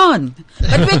new dawn,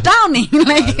 but we're drowning.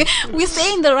 Like, we're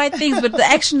saying the right things, but the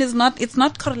action is not. It's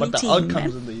not correlating. But the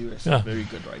outcomes in the US are very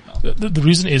good right now. The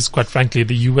reason is, quite frankly,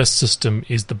 the US system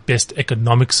is the best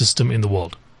economic system in the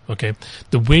world. Okay,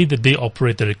 the way that they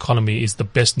operate their economy is the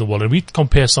best in the world, and we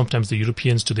compare sometimes the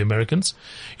Europeans to the Americans.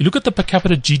 You look at the per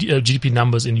capita GDP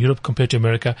numbers in Europe compared to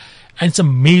America, and it's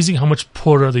amazing how much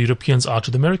poorer the Europeans are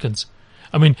to the Americans.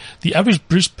 I mean, the average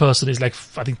British person is like,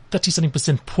 I think,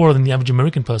 30-something% poorer than the average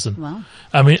American person. Wow.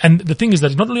 I mean, and the thing is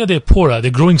that not only are they poorer,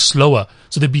 they're growing slower.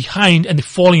 So they're behind and they're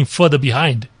falling further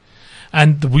behind.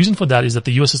 And the reason for that is that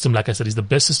the US system, like I said, is the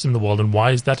best system in the world. And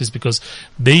why is that? Is because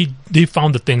they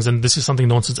found the things, and this is something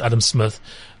known since Adam Smith.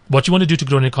 What you want to do to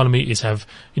grow an economy is have,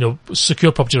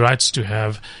 secure property rights, to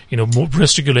have, more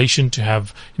risk regulation, to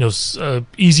have,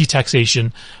 easy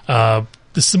taxation,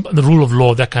 the rule of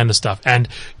law, that kind of stuff. And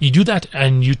you do that,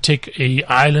 and you take a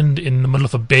island in the middle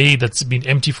of a bay that's been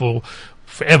empty for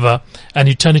forever, and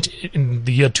you turn it in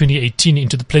the year 2018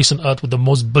 into the place on earth with the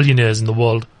most billionaires in the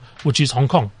world, which is Hong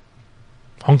Kong.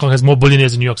 Hong Kong has more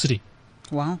billionaires than New York City.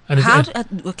 Wow. And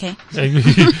okay.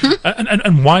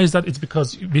 and why is that? It's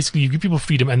because basically you give people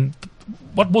freedom, and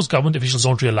what most government officials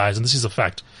don't realize, and this is a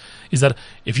fact, is that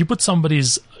if you put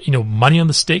somebody's, money on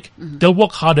the stake, they'll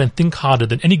work harder and think harder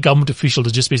than any government official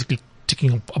that's just basically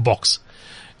ticking a box.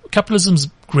 Capitalism's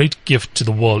great gift to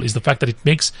the world is the fact that it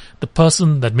makes the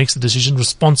person that makes the decision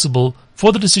responsible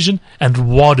for the decision and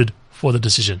rewarded for the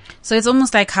decision. So it's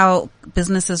almost like how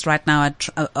businesses right now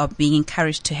are being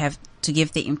encouraged to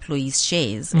give their employees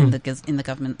shares in the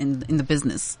government, in the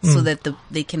business, so that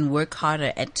they can work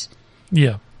harder at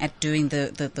doing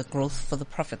the growth for the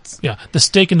profits. Yeah, the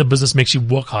stake in the business makes you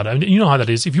work harder. I mean, you know how that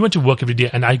is. If you went to work every day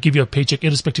and I give you a paycheck,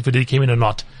 irrespective of whether you came in or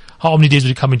not, how many days would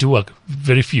you come into work?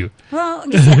 Very few. Well,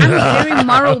 you see, I'm a very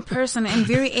moral person and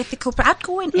very ethical, but I'd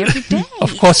go in every day.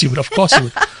 Of course you would.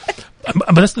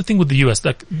 But that's the thing with the US.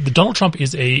 Like, Donald Trump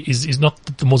is not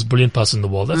the most brilliant person in the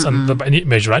world. That's by any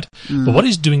measure, right? But what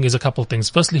he's doing is a couple of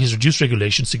things. Firstly, he's reduced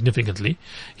regulation significantly.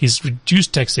 He's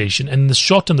reduced taxation, and in the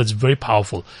short term, that's very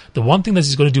powerful. The one thing that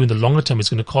he's going to do in the longer term is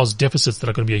going to cause deficits that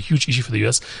are going to be a huge issue for the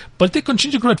US. But if they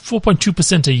continue to grow at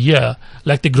 4.2% a year,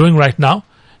 like they're growing right now,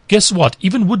 guess what?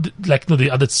 Even with the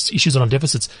other issues around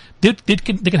deficits, they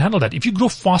can handle that. If you grow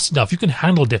fast enough, you can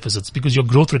handle deficits because your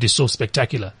growth rate is so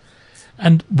spectacular.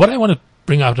 And what I want to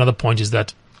bring out another point is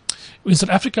that in South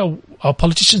Africa, our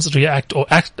politicians react or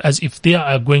act as if they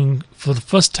are going for the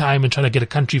first time and trying to get a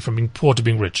country from being poor to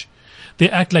being rich. They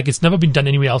act like it's never been done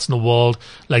anywhere else in the world,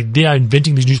 like they are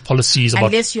inventing these new policies about...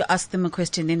 Unless you ask them a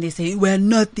question, then they say, we're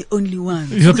not the only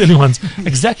ones. You're not the only ones.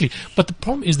 Exactly. But the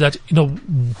problem is that,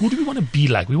 who do we want to be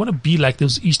like? We want to be like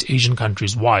those East Asian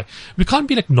countries. Why? We can't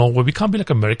be like Norway. We can't be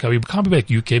like America. We can't be like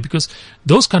UK because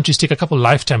those countries take a couple of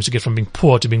lifetimes to get from being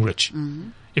poor to being rich.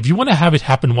 If you want to have it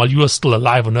happen while you are still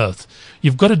alive on Earth,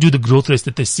 you've got to do the growth rates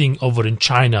that they're seeing over in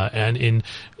China and in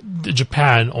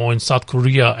Japan or in South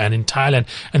Korea and in Thailand.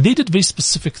 And they did very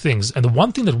specific things. And the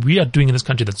one thing that we are doing in this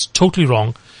country that's totally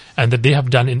wrong and that they have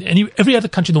done in every other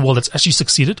country in the world that's actually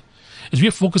succeeded is we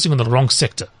are focusing on the wrong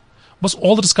sector. What's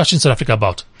all the discussion in South Africa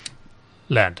about?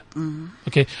 Land.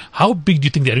 Okay. How big do you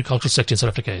think the agricultural sector in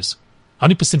South Africa is? How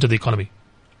many percent of the economy?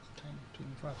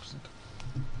 25%.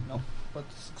 No, but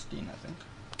 16, I think.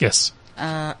 Guess.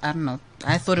 I don't know.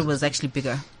 I thought it was actually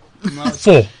bigger. No,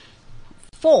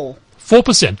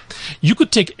 4%. You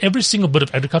could take every single bit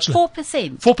of agriculture.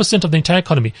 4%. 4% of the entire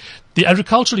economy. The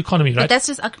agricultural economy, right? But that's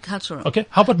just agricultural. Okay.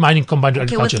 How about mining combined with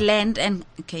agriculture? With land and...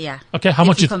 Okay, yeah. Okay. How if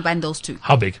much? you combine those two.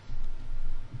 How big?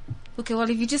 Okay, well,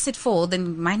 if you just said 4,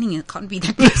 then mining it can't be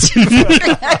that much.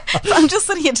 So I'm just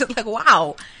sitting here just like,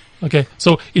 wow. Okay.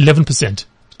 So 11%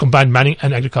 combined mining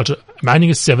and agriculture. Mining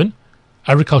is 7.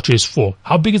 Agriculture is 4.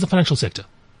 How big is the financial sector?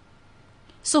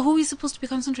 So who are we supposed to be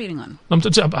concentrating on? How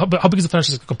big is the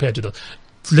financial sector compared to the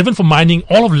 11 for mining,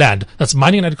 all of land? That's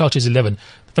mining and agriculture is 11.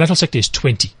 The financial sector is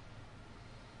 20.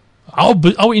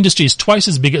 Our industry is twice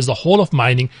as big as the whole of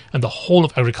mining and the whole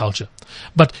of agriculture.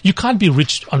 But you can't be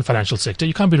rich on the financial sector.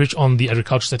 You can't be rich on the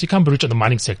agriculture sector. You can't be rich on the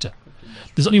mining sector.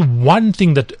 There's only one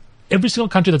thing that every single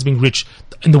country that's being rich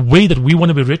in the way that we want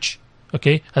to be rich,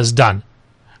 okay, has done.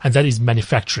 And that is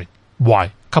manufacturing.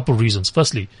 Why? Couple of reasons.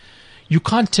 Firstly, you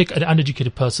can't take an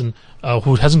uneducated person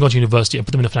who hasn't gone to university and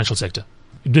put them in the financial sector.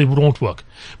 It won't work.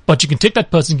 But you can take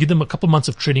that person, give them a couple months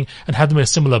of training and have them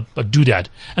assemble a doodad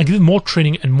and give them more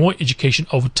training and more education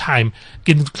over time,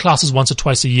 give them classes once or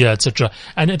twice a year, etc.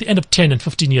 And at the end of 10 and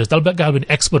 15 years, they'll be an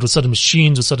expert with certain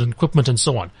machines, with certain equipment and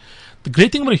so on. The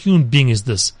great thing about a human being is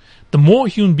this. The more a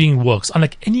human being works,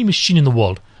 unlike any machine in the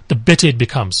world, the better it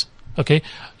becomes. Okay,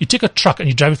 you take a truck and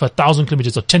you drive it for 1,000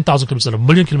 kilometers or 10,000 kilometers or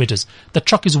 1,000,000 kilometers. That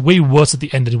truck is way worse at the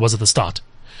end than it was at the start.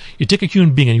 You take a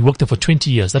human being and you work there for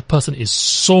 20 years. That person is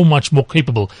so much more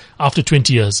capable after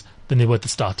 20 years than they were at the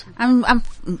start. I'm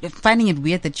finding it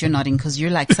weird that you're nodding because you're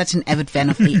like such an avid fan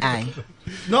of AI.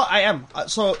 No, I am. We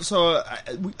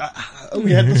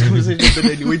had this conversation,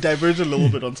 but we diverged a little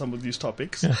bit on some of these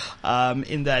topics.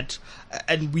 In that,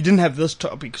 and we didn't have this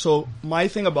topic. So my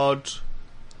thing about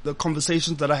the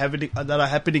conversations that are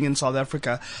happening in South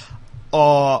Africa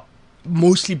are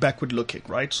mostly backward looking,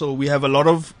 right? So we have a lot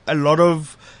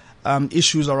of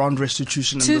issues around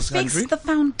restitution in this country. To fix the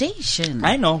foundation.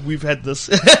 I know, we've had this.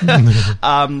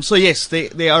 So yes,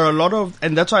 they are a lot of,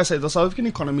 and that's why I say the South African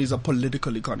economy is a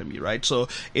political economy, right? So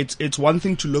it's one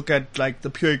thing to look at like the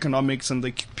pure economics and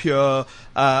the pure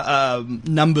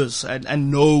numbers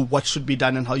and know what should be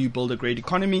done and how you build a great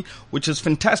economy, which is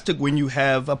fantastic when you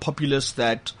have a populace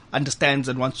that understands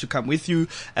and wants to come with you,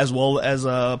 as well as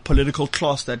a political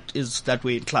class that is that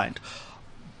way inclined.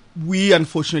 We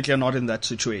unfortunately are not in that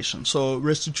situation. So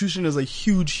restitution is a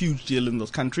huge, huge deal in this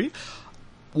country.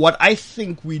 what I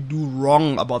think we do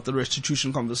wrong about the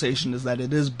restitution conversation is that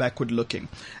it is backward looking.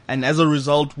 And as a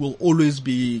result, we'll always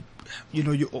be,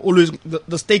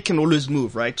 the stake can always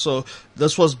move, right? So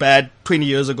this was bad 20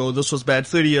 years ago, this was bad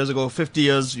 30 years ago, 50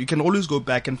 years. You can always go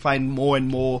back and find more and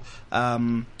more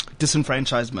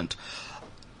disenfranchisement.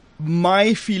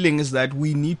 My feeling is that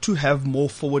we need to have more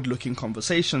forward-looking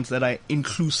conversations that are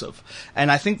inclusive.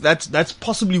 And I think that's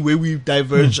possibly where we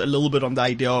diverge a little bit on the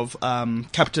idea of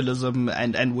capitalism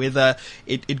and whether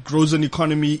it grows an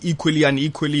economy equally,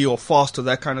 unequally, or fast, or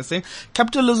that kind of thing.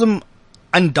 Capitalism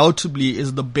undoubtedly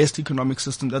is the best economic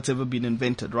system that's ever been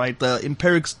invented, right? The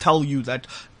empirics tell you that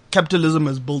capitalism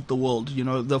has built the world.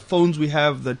 The phones we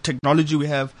have, the technology we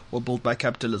have were built by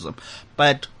capitalism.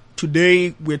 But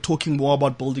today, we're talking more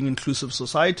about building inclusive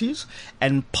societies,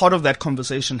 and part of that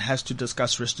conversation has to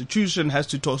discuss restitution, has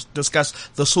to discuss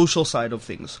the social side of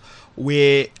things,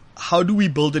 where how do we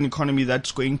build an economy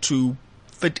that's going to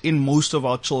fit in most of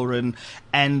our children?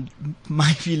 And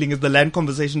my feeling is the land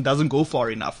conversation doesn't go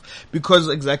far enough, because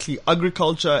exactly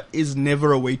agriculture is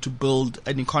never a way to build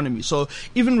an economy. So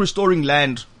even restoring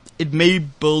land, it may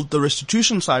build the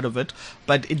restitution side of it,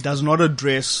 but it does not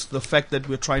address the fact that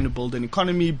we're trying to build an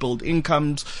economy, build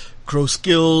incomes, grow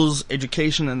skills,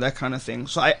 education, and that kind of thing.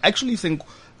 So I actually think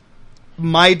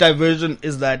my diversion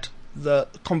is that the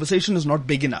conversation is not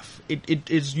big enough. It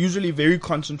is usually very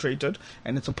concentrated,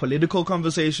 and it's a political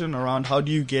conversation around how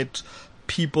do you get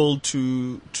people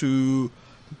to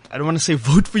I don't want to say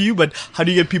vote for you, but how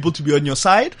do you get people to be on your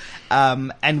side?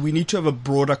 And we need to have a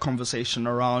broader conversation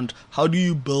around how do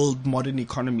you build modern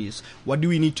economies? What do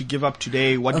we need to give up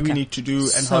today? What do we need to do?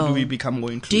 And how do we become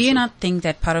more inclusive? Do you not think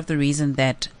that part of the reason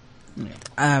that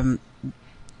the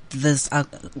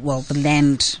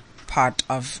land part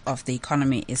of the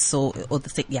economy is so, or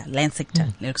the land sector,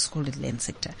 let's call it land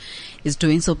sector, is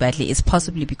doing so badly is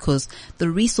possibly because the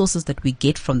resources that we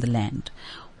get from the land,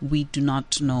 we do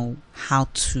not know how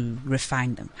to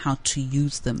refine them, how to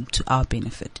use them to our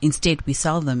benefit. Instead, we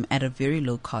sell them at a very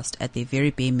low cost, at their very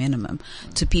bare minimum,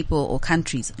 to people or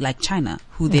countries like China,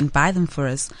 who then buy them for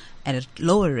us at a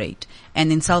lower rate and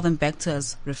then sell them back to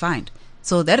us refined.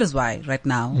 So that is why right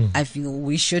now I feel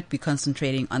we should be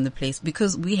concentrating on the place,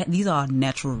 because these are our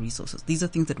natural resources. These are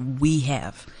things that we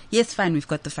have. Yes, fine, we've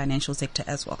got the financial sector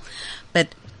as well,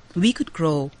 but we could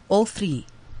grow all three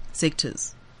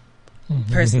sectors.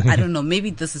 I don't know, maybe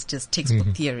this is just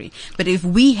textbook theory, but if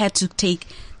we had to take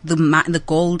the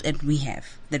gold that we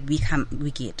have, that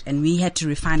we get, and we had to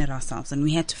refine it ourselves, and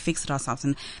we had to fix it ourselves,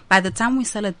 and by the time we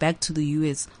sell it back to the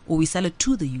US, or we sell it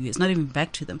to the US, not even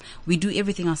back to them, we do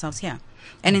everything ourselves here.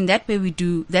 And in that way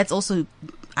that's also,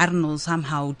 I don't know,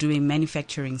 somehow doing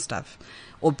manufacturing stuff,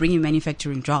 or bringing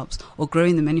manufacturing jobs, or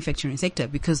growing the manufacturing sector,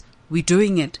 because we're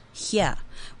doing it here.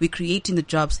 We're creating the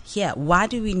jobs here. Why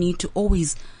do we need to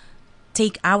always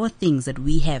take our things that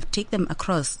we have, take them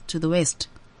across to the West,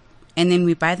 and then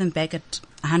we buy them back at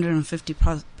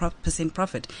 150%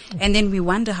 profit? And then we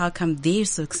wonder how come they're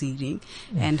succeeding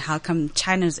and how come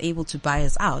China is able to buy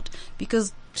us out,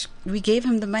 because we gave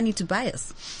him the money to buy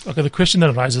us. Okay, the question that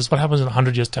arises, what happens in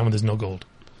 100 years' time when there's no gold?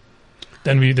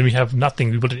 Then we have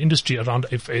nothing. We build an industry around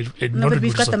a no, but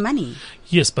we've got the money.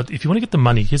 Yes, but if you want to get the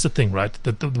money, here's the thing, right?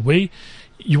 The way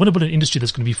you want to build an industry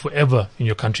that's going to be forever in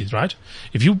your country, right?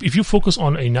 If you focus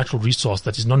on a natural resource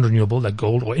that is non-renewable, like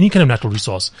gold or any kind of natural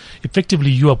resource,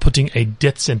 effectively you are putting a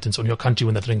death sentence on your country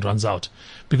when that thing runs out.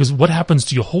 Because what happens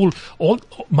to your all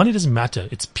money doesn't matter.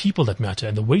 It's people that matter.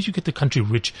 And the way you get the country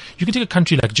rich, you can take a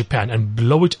country like Japan and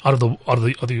blow it out of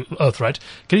the earth, right?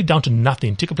 Get it down to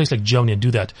nothing. Take a place like Germany and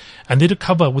do that. And they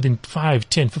recover within 5,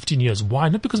 10, 15 years. Why?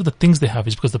 Not because of the things they have,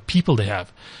 it's because of the people they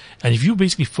have. And if you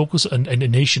basically focus a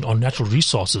nation on natural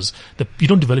resources, you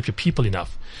don't develop your people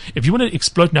enough. If you want to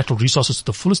exploit natural resources to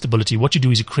the fullest ability, what you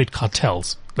do is you create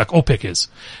cartels, like OPEC is.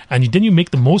 And then you make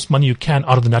the most money you can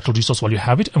out of the natural resource while you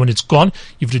have it. And when it's gone,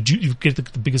 you get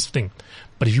the biggest thing.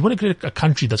 But if you want to create a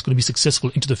country that's going to be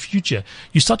successful into the future,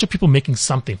 you start your people making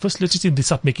something. First, let's just say they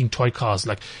start making toy cars.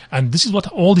 And this is what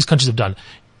all these countries have done.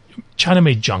 China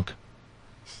made junk.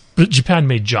 Japan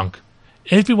made junk.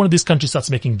 Every one of these countries starts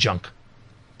making junk.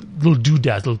 Little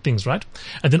doodads, little things, right?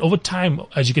 And then over time,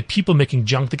 as you get people making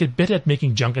junk, they get better at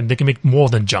making junk and they can make more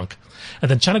than junk.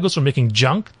 And then China goes from making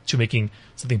junk to making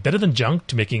something better than junk,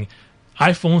 to making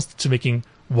iPhones, to making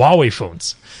Huawei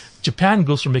phones. Japan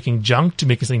goes from making junk to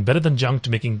making something better than junk, to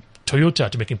making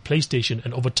Toyota, to making PlayStation,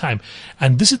 and over time.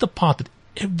 And this is the part that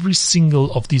every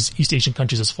single of these East Asian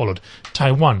countries has followed.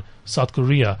 Taiwan, South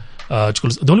Korea,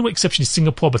 the only exception is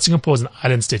Singapore, but Singapore is an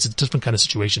island state. It's a different kind of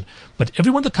situation. But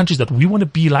every one of the countries that we want to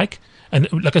be like, and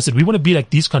like I said, we want to be like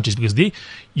these countries because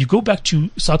you go back to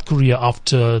South Korea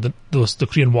after the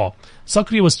Korean War. South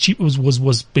Korea was cheap,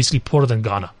 was basically poorer than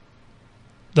Ghana.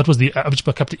 That was the average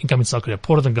per capita income in South Korea,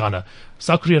 poorer than Ghana.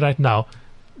 South Korea right now,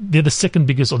 they're the second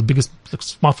biggest or the biggest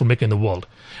smartphone maker in the world.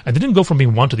 And they didn't go from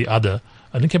being one to the other.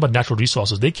 I didn't care about natural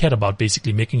resources. They cared about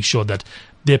basically making sure that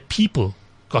their people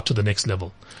got to the next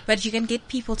level. But you can get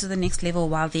people to the next level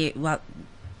while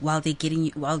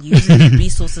using the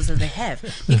resources that they have,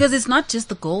 because it's not just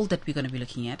the gold that we're going to be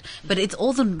looking at, but it's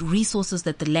all the resources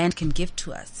that the land can give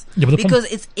to us. Yeah, because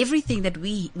it's everything that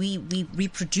we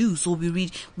reproduce, or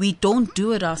we don't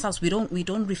do it ourselves. We don't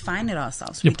refine it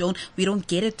ourselves. Yep. We don't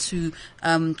get it to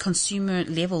consumer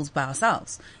levels by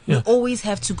ourselves. Yeah. We always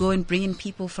have to go and bring in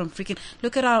people from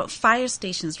look at our fire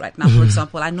stations right now, for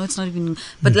example. I know it's not even,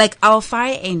 but like our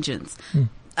fire engines.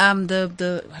 I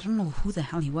don't know who the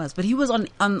hell he was, but he was on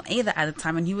air at the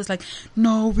time, and he was like,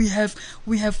 "No, we have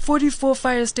 44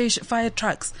 fire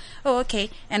trucks." Oh,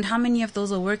 okay. And how many of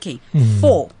those are working?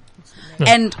 4.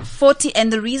 And 40,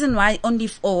 and the reason why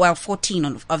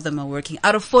 14 of them are working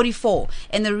out of 44.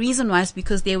 And the reason why is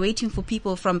because they're waiting for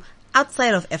people from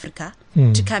outside of Africa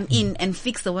to come in and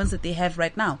fix the ones that they have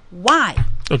right now. Why?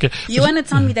 Okay. You want to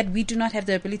tell me that we do not have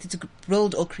the ability to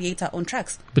build or create our own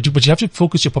trucks? But you have to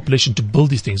focus your population to build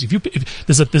these things. If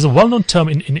there's a well-known term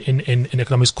in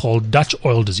economics called Dutch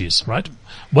oil disease, right?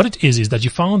 What it is that you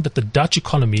found that the Dutch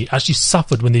economy actually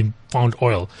suffered when they found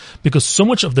oil, because so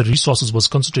much of the resources was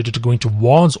concentrated to going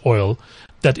towards oil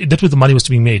that where the money was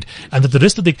to be made, and that the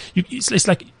rest of it's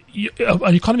like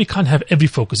an economy can't have every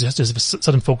focus. It has to have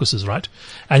certain focuses, right?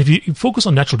 And if you focus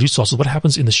on natural resources, what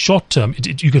happens in the short term,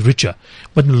 you get richer.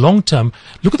 But in the long term,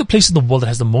 look at the place in the world that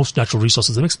has the most natural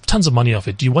resources, that makes tons of money off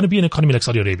it. Do you want to be an economy like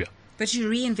Saudi Arabia? But you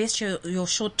reinvest your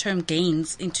short-term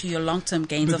gains into your long-term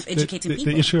gains of educating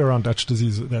people. The issue around Dutch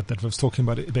disease that I was talking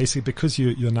about, basically because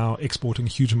you're now exporting a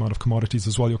huge amount of commodities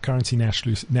as well, your currency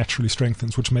naturally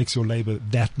strengthens, which makes your labor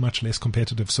that much less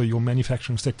competitive. So your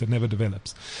manufacturing sector never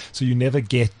develops. So you never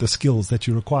get the skills that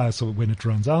you require. So when it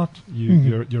runs out,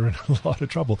 you're in a lot of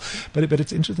trouble. But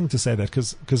it's interesting to say that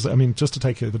because I mean, just to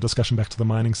take the discussion back to the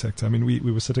mining sector, I mean, we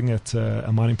were sitting at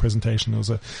a mining presentation. There was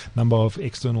a number of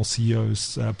external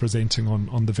CEOs presenting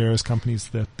on the various companies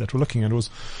that were looking, and it was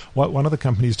one of the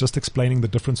companies just explaining the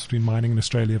difference between mining in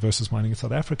Australia versus mining in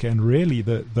South Africa. And really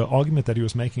the argument that he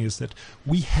was making is that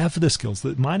we have the skills.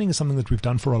 That mining is something that we've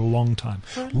done for a long time.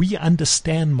 We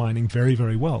understand mining very,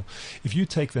 very well. If you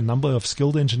take the number of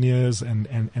skilled engineers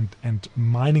and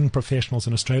mining professionals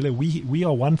in Australia, we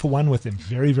are one for one with them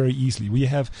very, very easily. We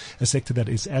have a sector that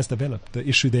is as developed. The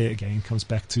issue there again comes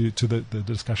back to the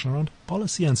discussion around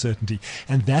policy uncertainty,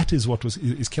 and that is what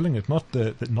is killing it. Not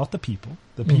the people.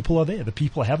 The people are there. The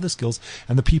people have the skills,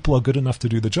 and the people are good enough to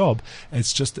do the job.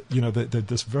 It's just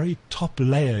this very top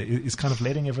layer is kind of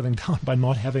letting everything down by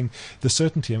not having the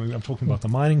certainty. I mean, I'm talking about the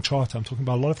mining chart. I'm talking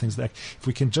about a lot of things. That if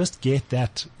we can just get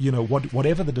that,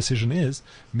 whatever the decision is,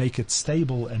 make it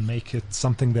stable and make it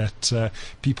something that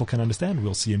people can understand,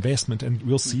 we'll see investment and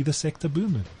we'll see the sector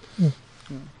booming.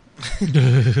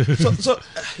 so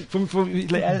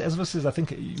as this is, I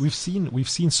think we've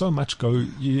seen so much go.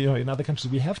 In other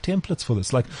countries, we have templates for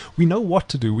this. Like, we know what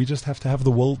to do. We just have to have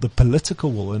the will, the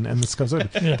political will, and this comes over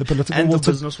the political and will,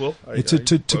 the business will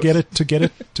to get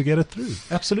it through.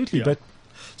 Absolutely, yeah. But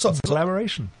so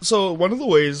collaboration. So one of the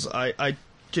ways I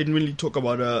genuinely talk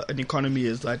about an economy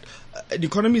is that an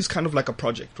economy is kind of like a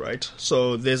project, right?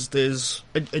 So there's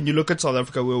and you look at South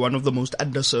Africa, we're one of the most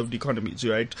underserved economies,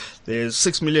 right? There's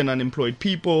 6 million unemployed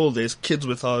people, there's kids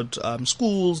without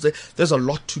schools, there's a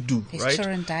lot to do, there's right?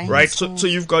 Children dying right. in So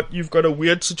you've got a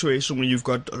weird situation where you've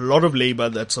got a lot of labor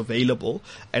that's available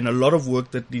and a lot of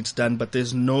work that needs done, but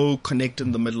there's no connect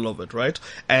in the middle of it, right?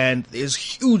 And there's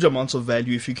huge amounts of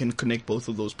value if you can connect both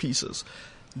of those pieces.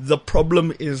 The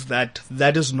problem is that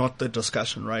is not the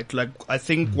discussion, right? Like, I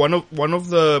think one of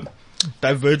the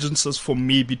divergences for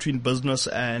me between business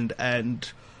and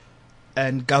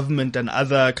government and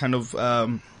other kind of I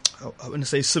want to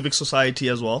say civic society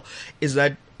as well is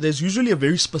that there's usually a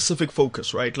very specific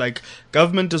focus, right? Like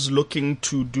government is looking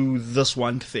to do this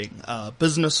one thing.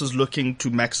 Business is looking to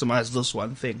maximize this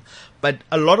one thing. But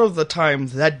a lot of the time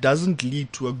that doesn't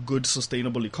lead to a good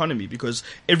sustainable economy because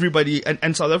everybody,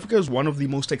 and South Africa is one of the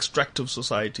most extractive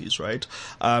societies, right?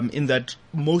 In that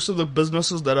most of the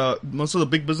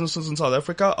big businesses in South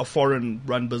Africa are foreign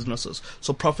run businesses.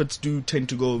 So profits do tend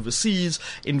to go overseas,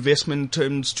 investment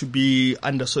tends to be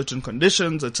under certain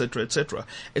conditions, etc., etc.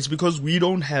 It's because we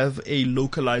don't have a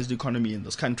localized economy in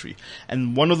this country.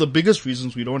 And one of the biggest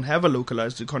reasons we don't have a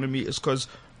localized economy is because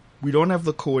we don't have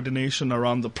the coordination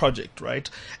around the project, right?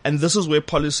 And this is where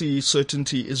policy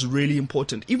certainty is really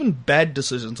important. Even bad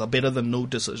decisions are better than no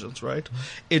decisions, right?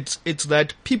 Mm-hmm. It's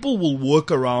that people will work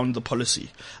around the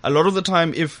policy. A lot of the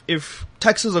time, if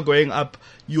taxes are going up,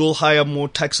 you'll hire more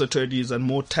tax attorneys and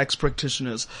more tax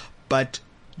practitioners, but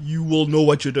you will know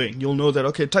what you're doing. You'll know that,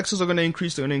 okay, taxes are going to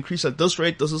increase. They're going to increase at this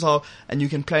rate. This is how, and you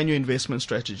can plan your investment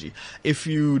strategy. If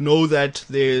you know that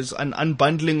there's an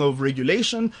unbundling of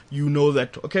regulation, you know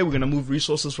that, okay, we're going to move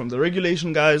resources from the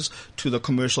regulation guys to the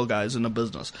commercial guys in a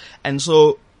business. And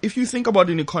so if you think about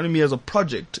an economy as a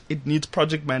project, it needs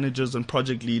project managers and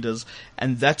project leaders.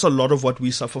 And that's a lot of what we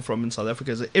suffer from in South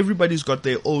Africa is that everybody's got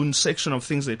their own section of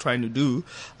things they're trying to do.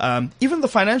 Even the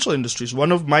financial industries.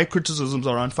 One of my criticisms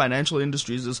around financial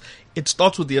industries is it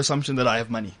starts with the assumption that I have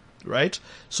money, right?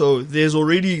 So there's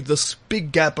already this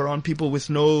big gap around people with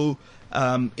no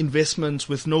investments,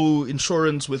 with no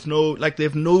insurance, they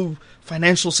have no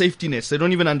financial safety nets. They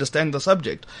don't even understand the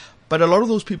subject. But a lot of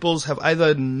those people have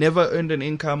either never earned an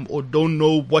income or don't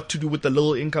know what to do with the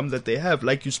little income that they have,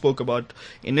 like you spoke about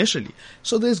initially.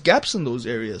 So there's gaps in those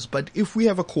areas. But if we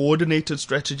have a coordinated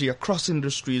strategy across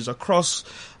industries, across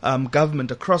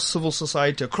government, across civil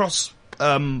society, across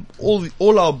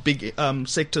all our big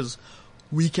sectors,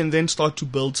 we can then start to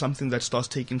build something that starts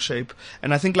taking shape.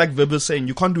 And I think like Vib is saying,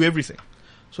 you can't do everything.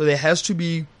 So there has to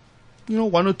be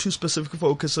one or two specific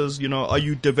focuses. Are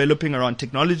you developing around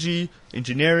technology,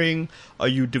 engineering? Are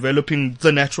you developing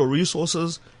the natural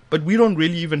resources? But we don't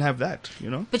really even have that,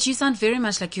 But you sound very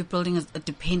much like you're building a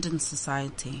dependent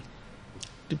society.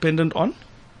 Dependent on?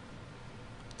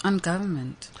 On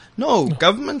government. No,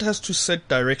 government has to set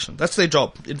direction. That's their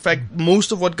job. In fact,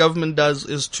 most of what government does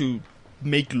is to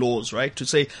make laws, right? To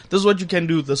say, this is what you can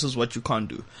do, this is what you can't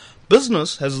do.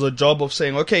 Business has the job of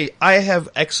saying, okay, I have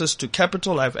access to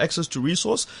capital, I have access to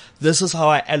resource, this is how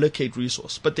I allocate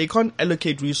resource. But they can't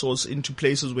allocate resource into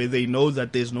places where they know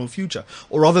that there's no future,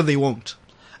 or rather they won't.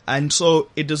 And so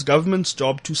it is government's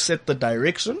job to set the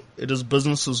direction. It is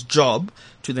business's job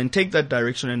to then take that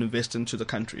direction and invest into the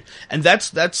country. And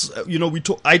that's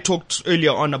I talked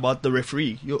earlier on about the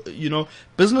referee.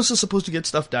 Business is supposed to get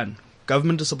stuff done.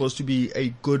 Government is supposed to be a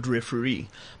good referee.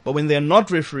 But when they're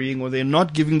not refereeing or they're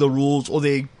not giving the rules or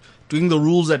they're doing the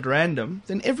rules at random,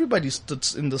 then everybody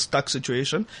sits in the stuck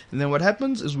situation. And then what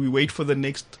happens is we wait for the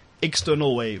next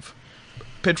external wave.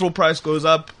 Petrol price goes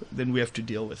up, then we have to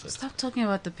deal with it. Stop talking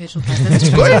about the petrol price. It's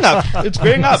going up. It's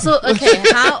going up. So,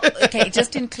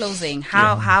 just in closing,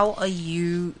 how are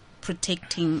you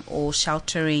protecting or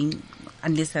sheltering,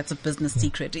 unless that's a business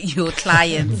secret, your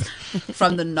clients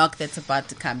from the knock that's about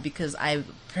to come? Because I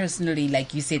personally,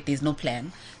 like you said, there's no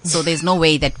plan. So there's no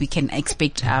way that we can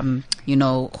expect, at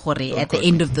the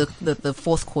end of the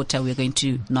fourth quarter, we're going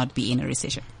to not be in a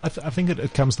recession. I think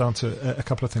it comes down to a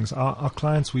couple of things. Our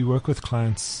clients, we work with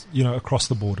clients, across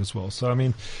the board as well. So, I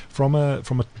mean, from a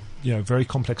very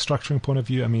complex structuring point of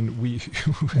view, I mean, we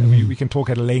can talk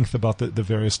at length about the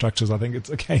various structures. I think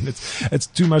it's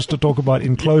too much to talk about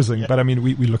in closing, but I mean,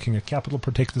 we're looking at capital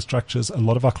protected structures. A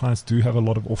lot of our clients do have a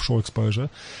lot of offshore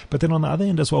exposure, but then on the other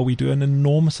end as well, we do an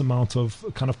enormous amount of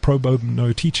kind of pro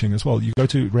bono teaching as well. You go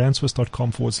to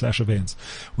randswiss.com/events.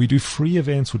 We do free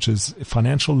events, which is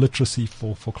financial literacy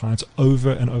for clients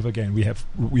over and over again.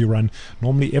 We run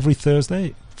normally every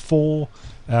Thursday for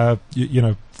at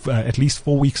least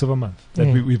 4 weeks of a month that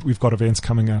we've got events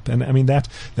coming up, and I mean that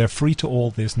they're free to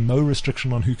all. There's no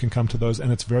restriction on who can come to those,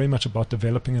 and it's very much about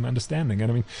developing and understanding. And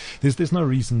I mean, there's no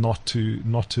reason not to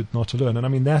learn. And I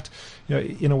mean that,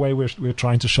 in a way, we're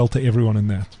trying to shelter everyone in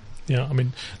that. Yeah, I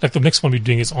mean, like the next one we're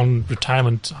doing is on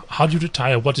retirement. How do you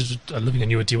retire? What is a living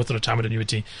annuity? What's a retirement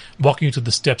annuity? Walking you through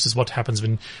the steps is what happens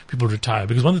when people retire.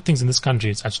 Because one of the things in this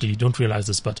country is actually, you don't realize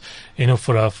this, but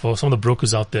for some of the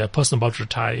brokers out there, a person about to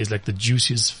retire is like the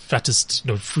juiciest, fattest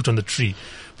fruit on the tree.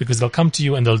 Because they'll come to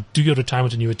you and they'll do your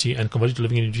retirement annuity and convert it to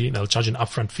living annuity, and they'll charge an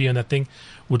upfront fee on that thing.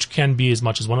 which can be as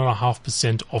much as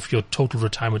 1.5% of your total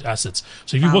retirement assets.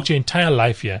 So if you worked your entire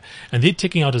life here and they're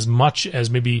taking out as much as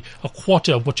maybe a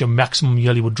quarter of what your maximum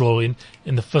yearly withdrawal in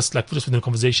the first, like just within the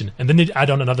conversation, and then they add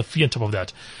on another fee on top of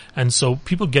that. And so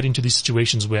people get into these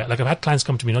situations where, like I've had clients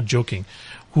come to me, not joking,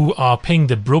 who are paying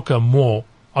the broker more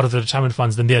out of the retirement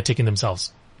funds than they are taking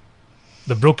themselves.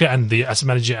 The broker and the asset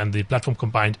manager and the platform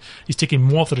combined is taking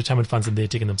more of the retirement funds than they're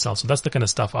taking themselves. So that's the kind of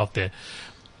stuff out there.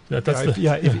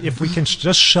 If we can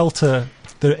just shelter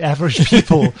the average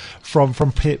people from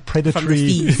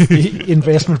predatory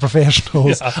investment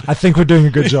professionals, I think we're doing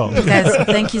a good job. Guys,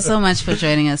 thank you so much for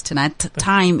joining us tonight.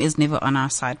 Time is never on our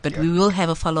side, but we will have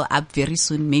a follow-up very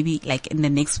soon, maybe like in the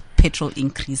next petrol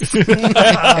increase.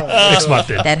 Next month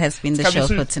then. That has been the show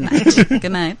for tonight.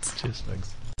 Good night. Cheers,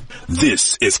 thanks.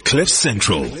 This is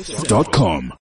CliffCentral.com.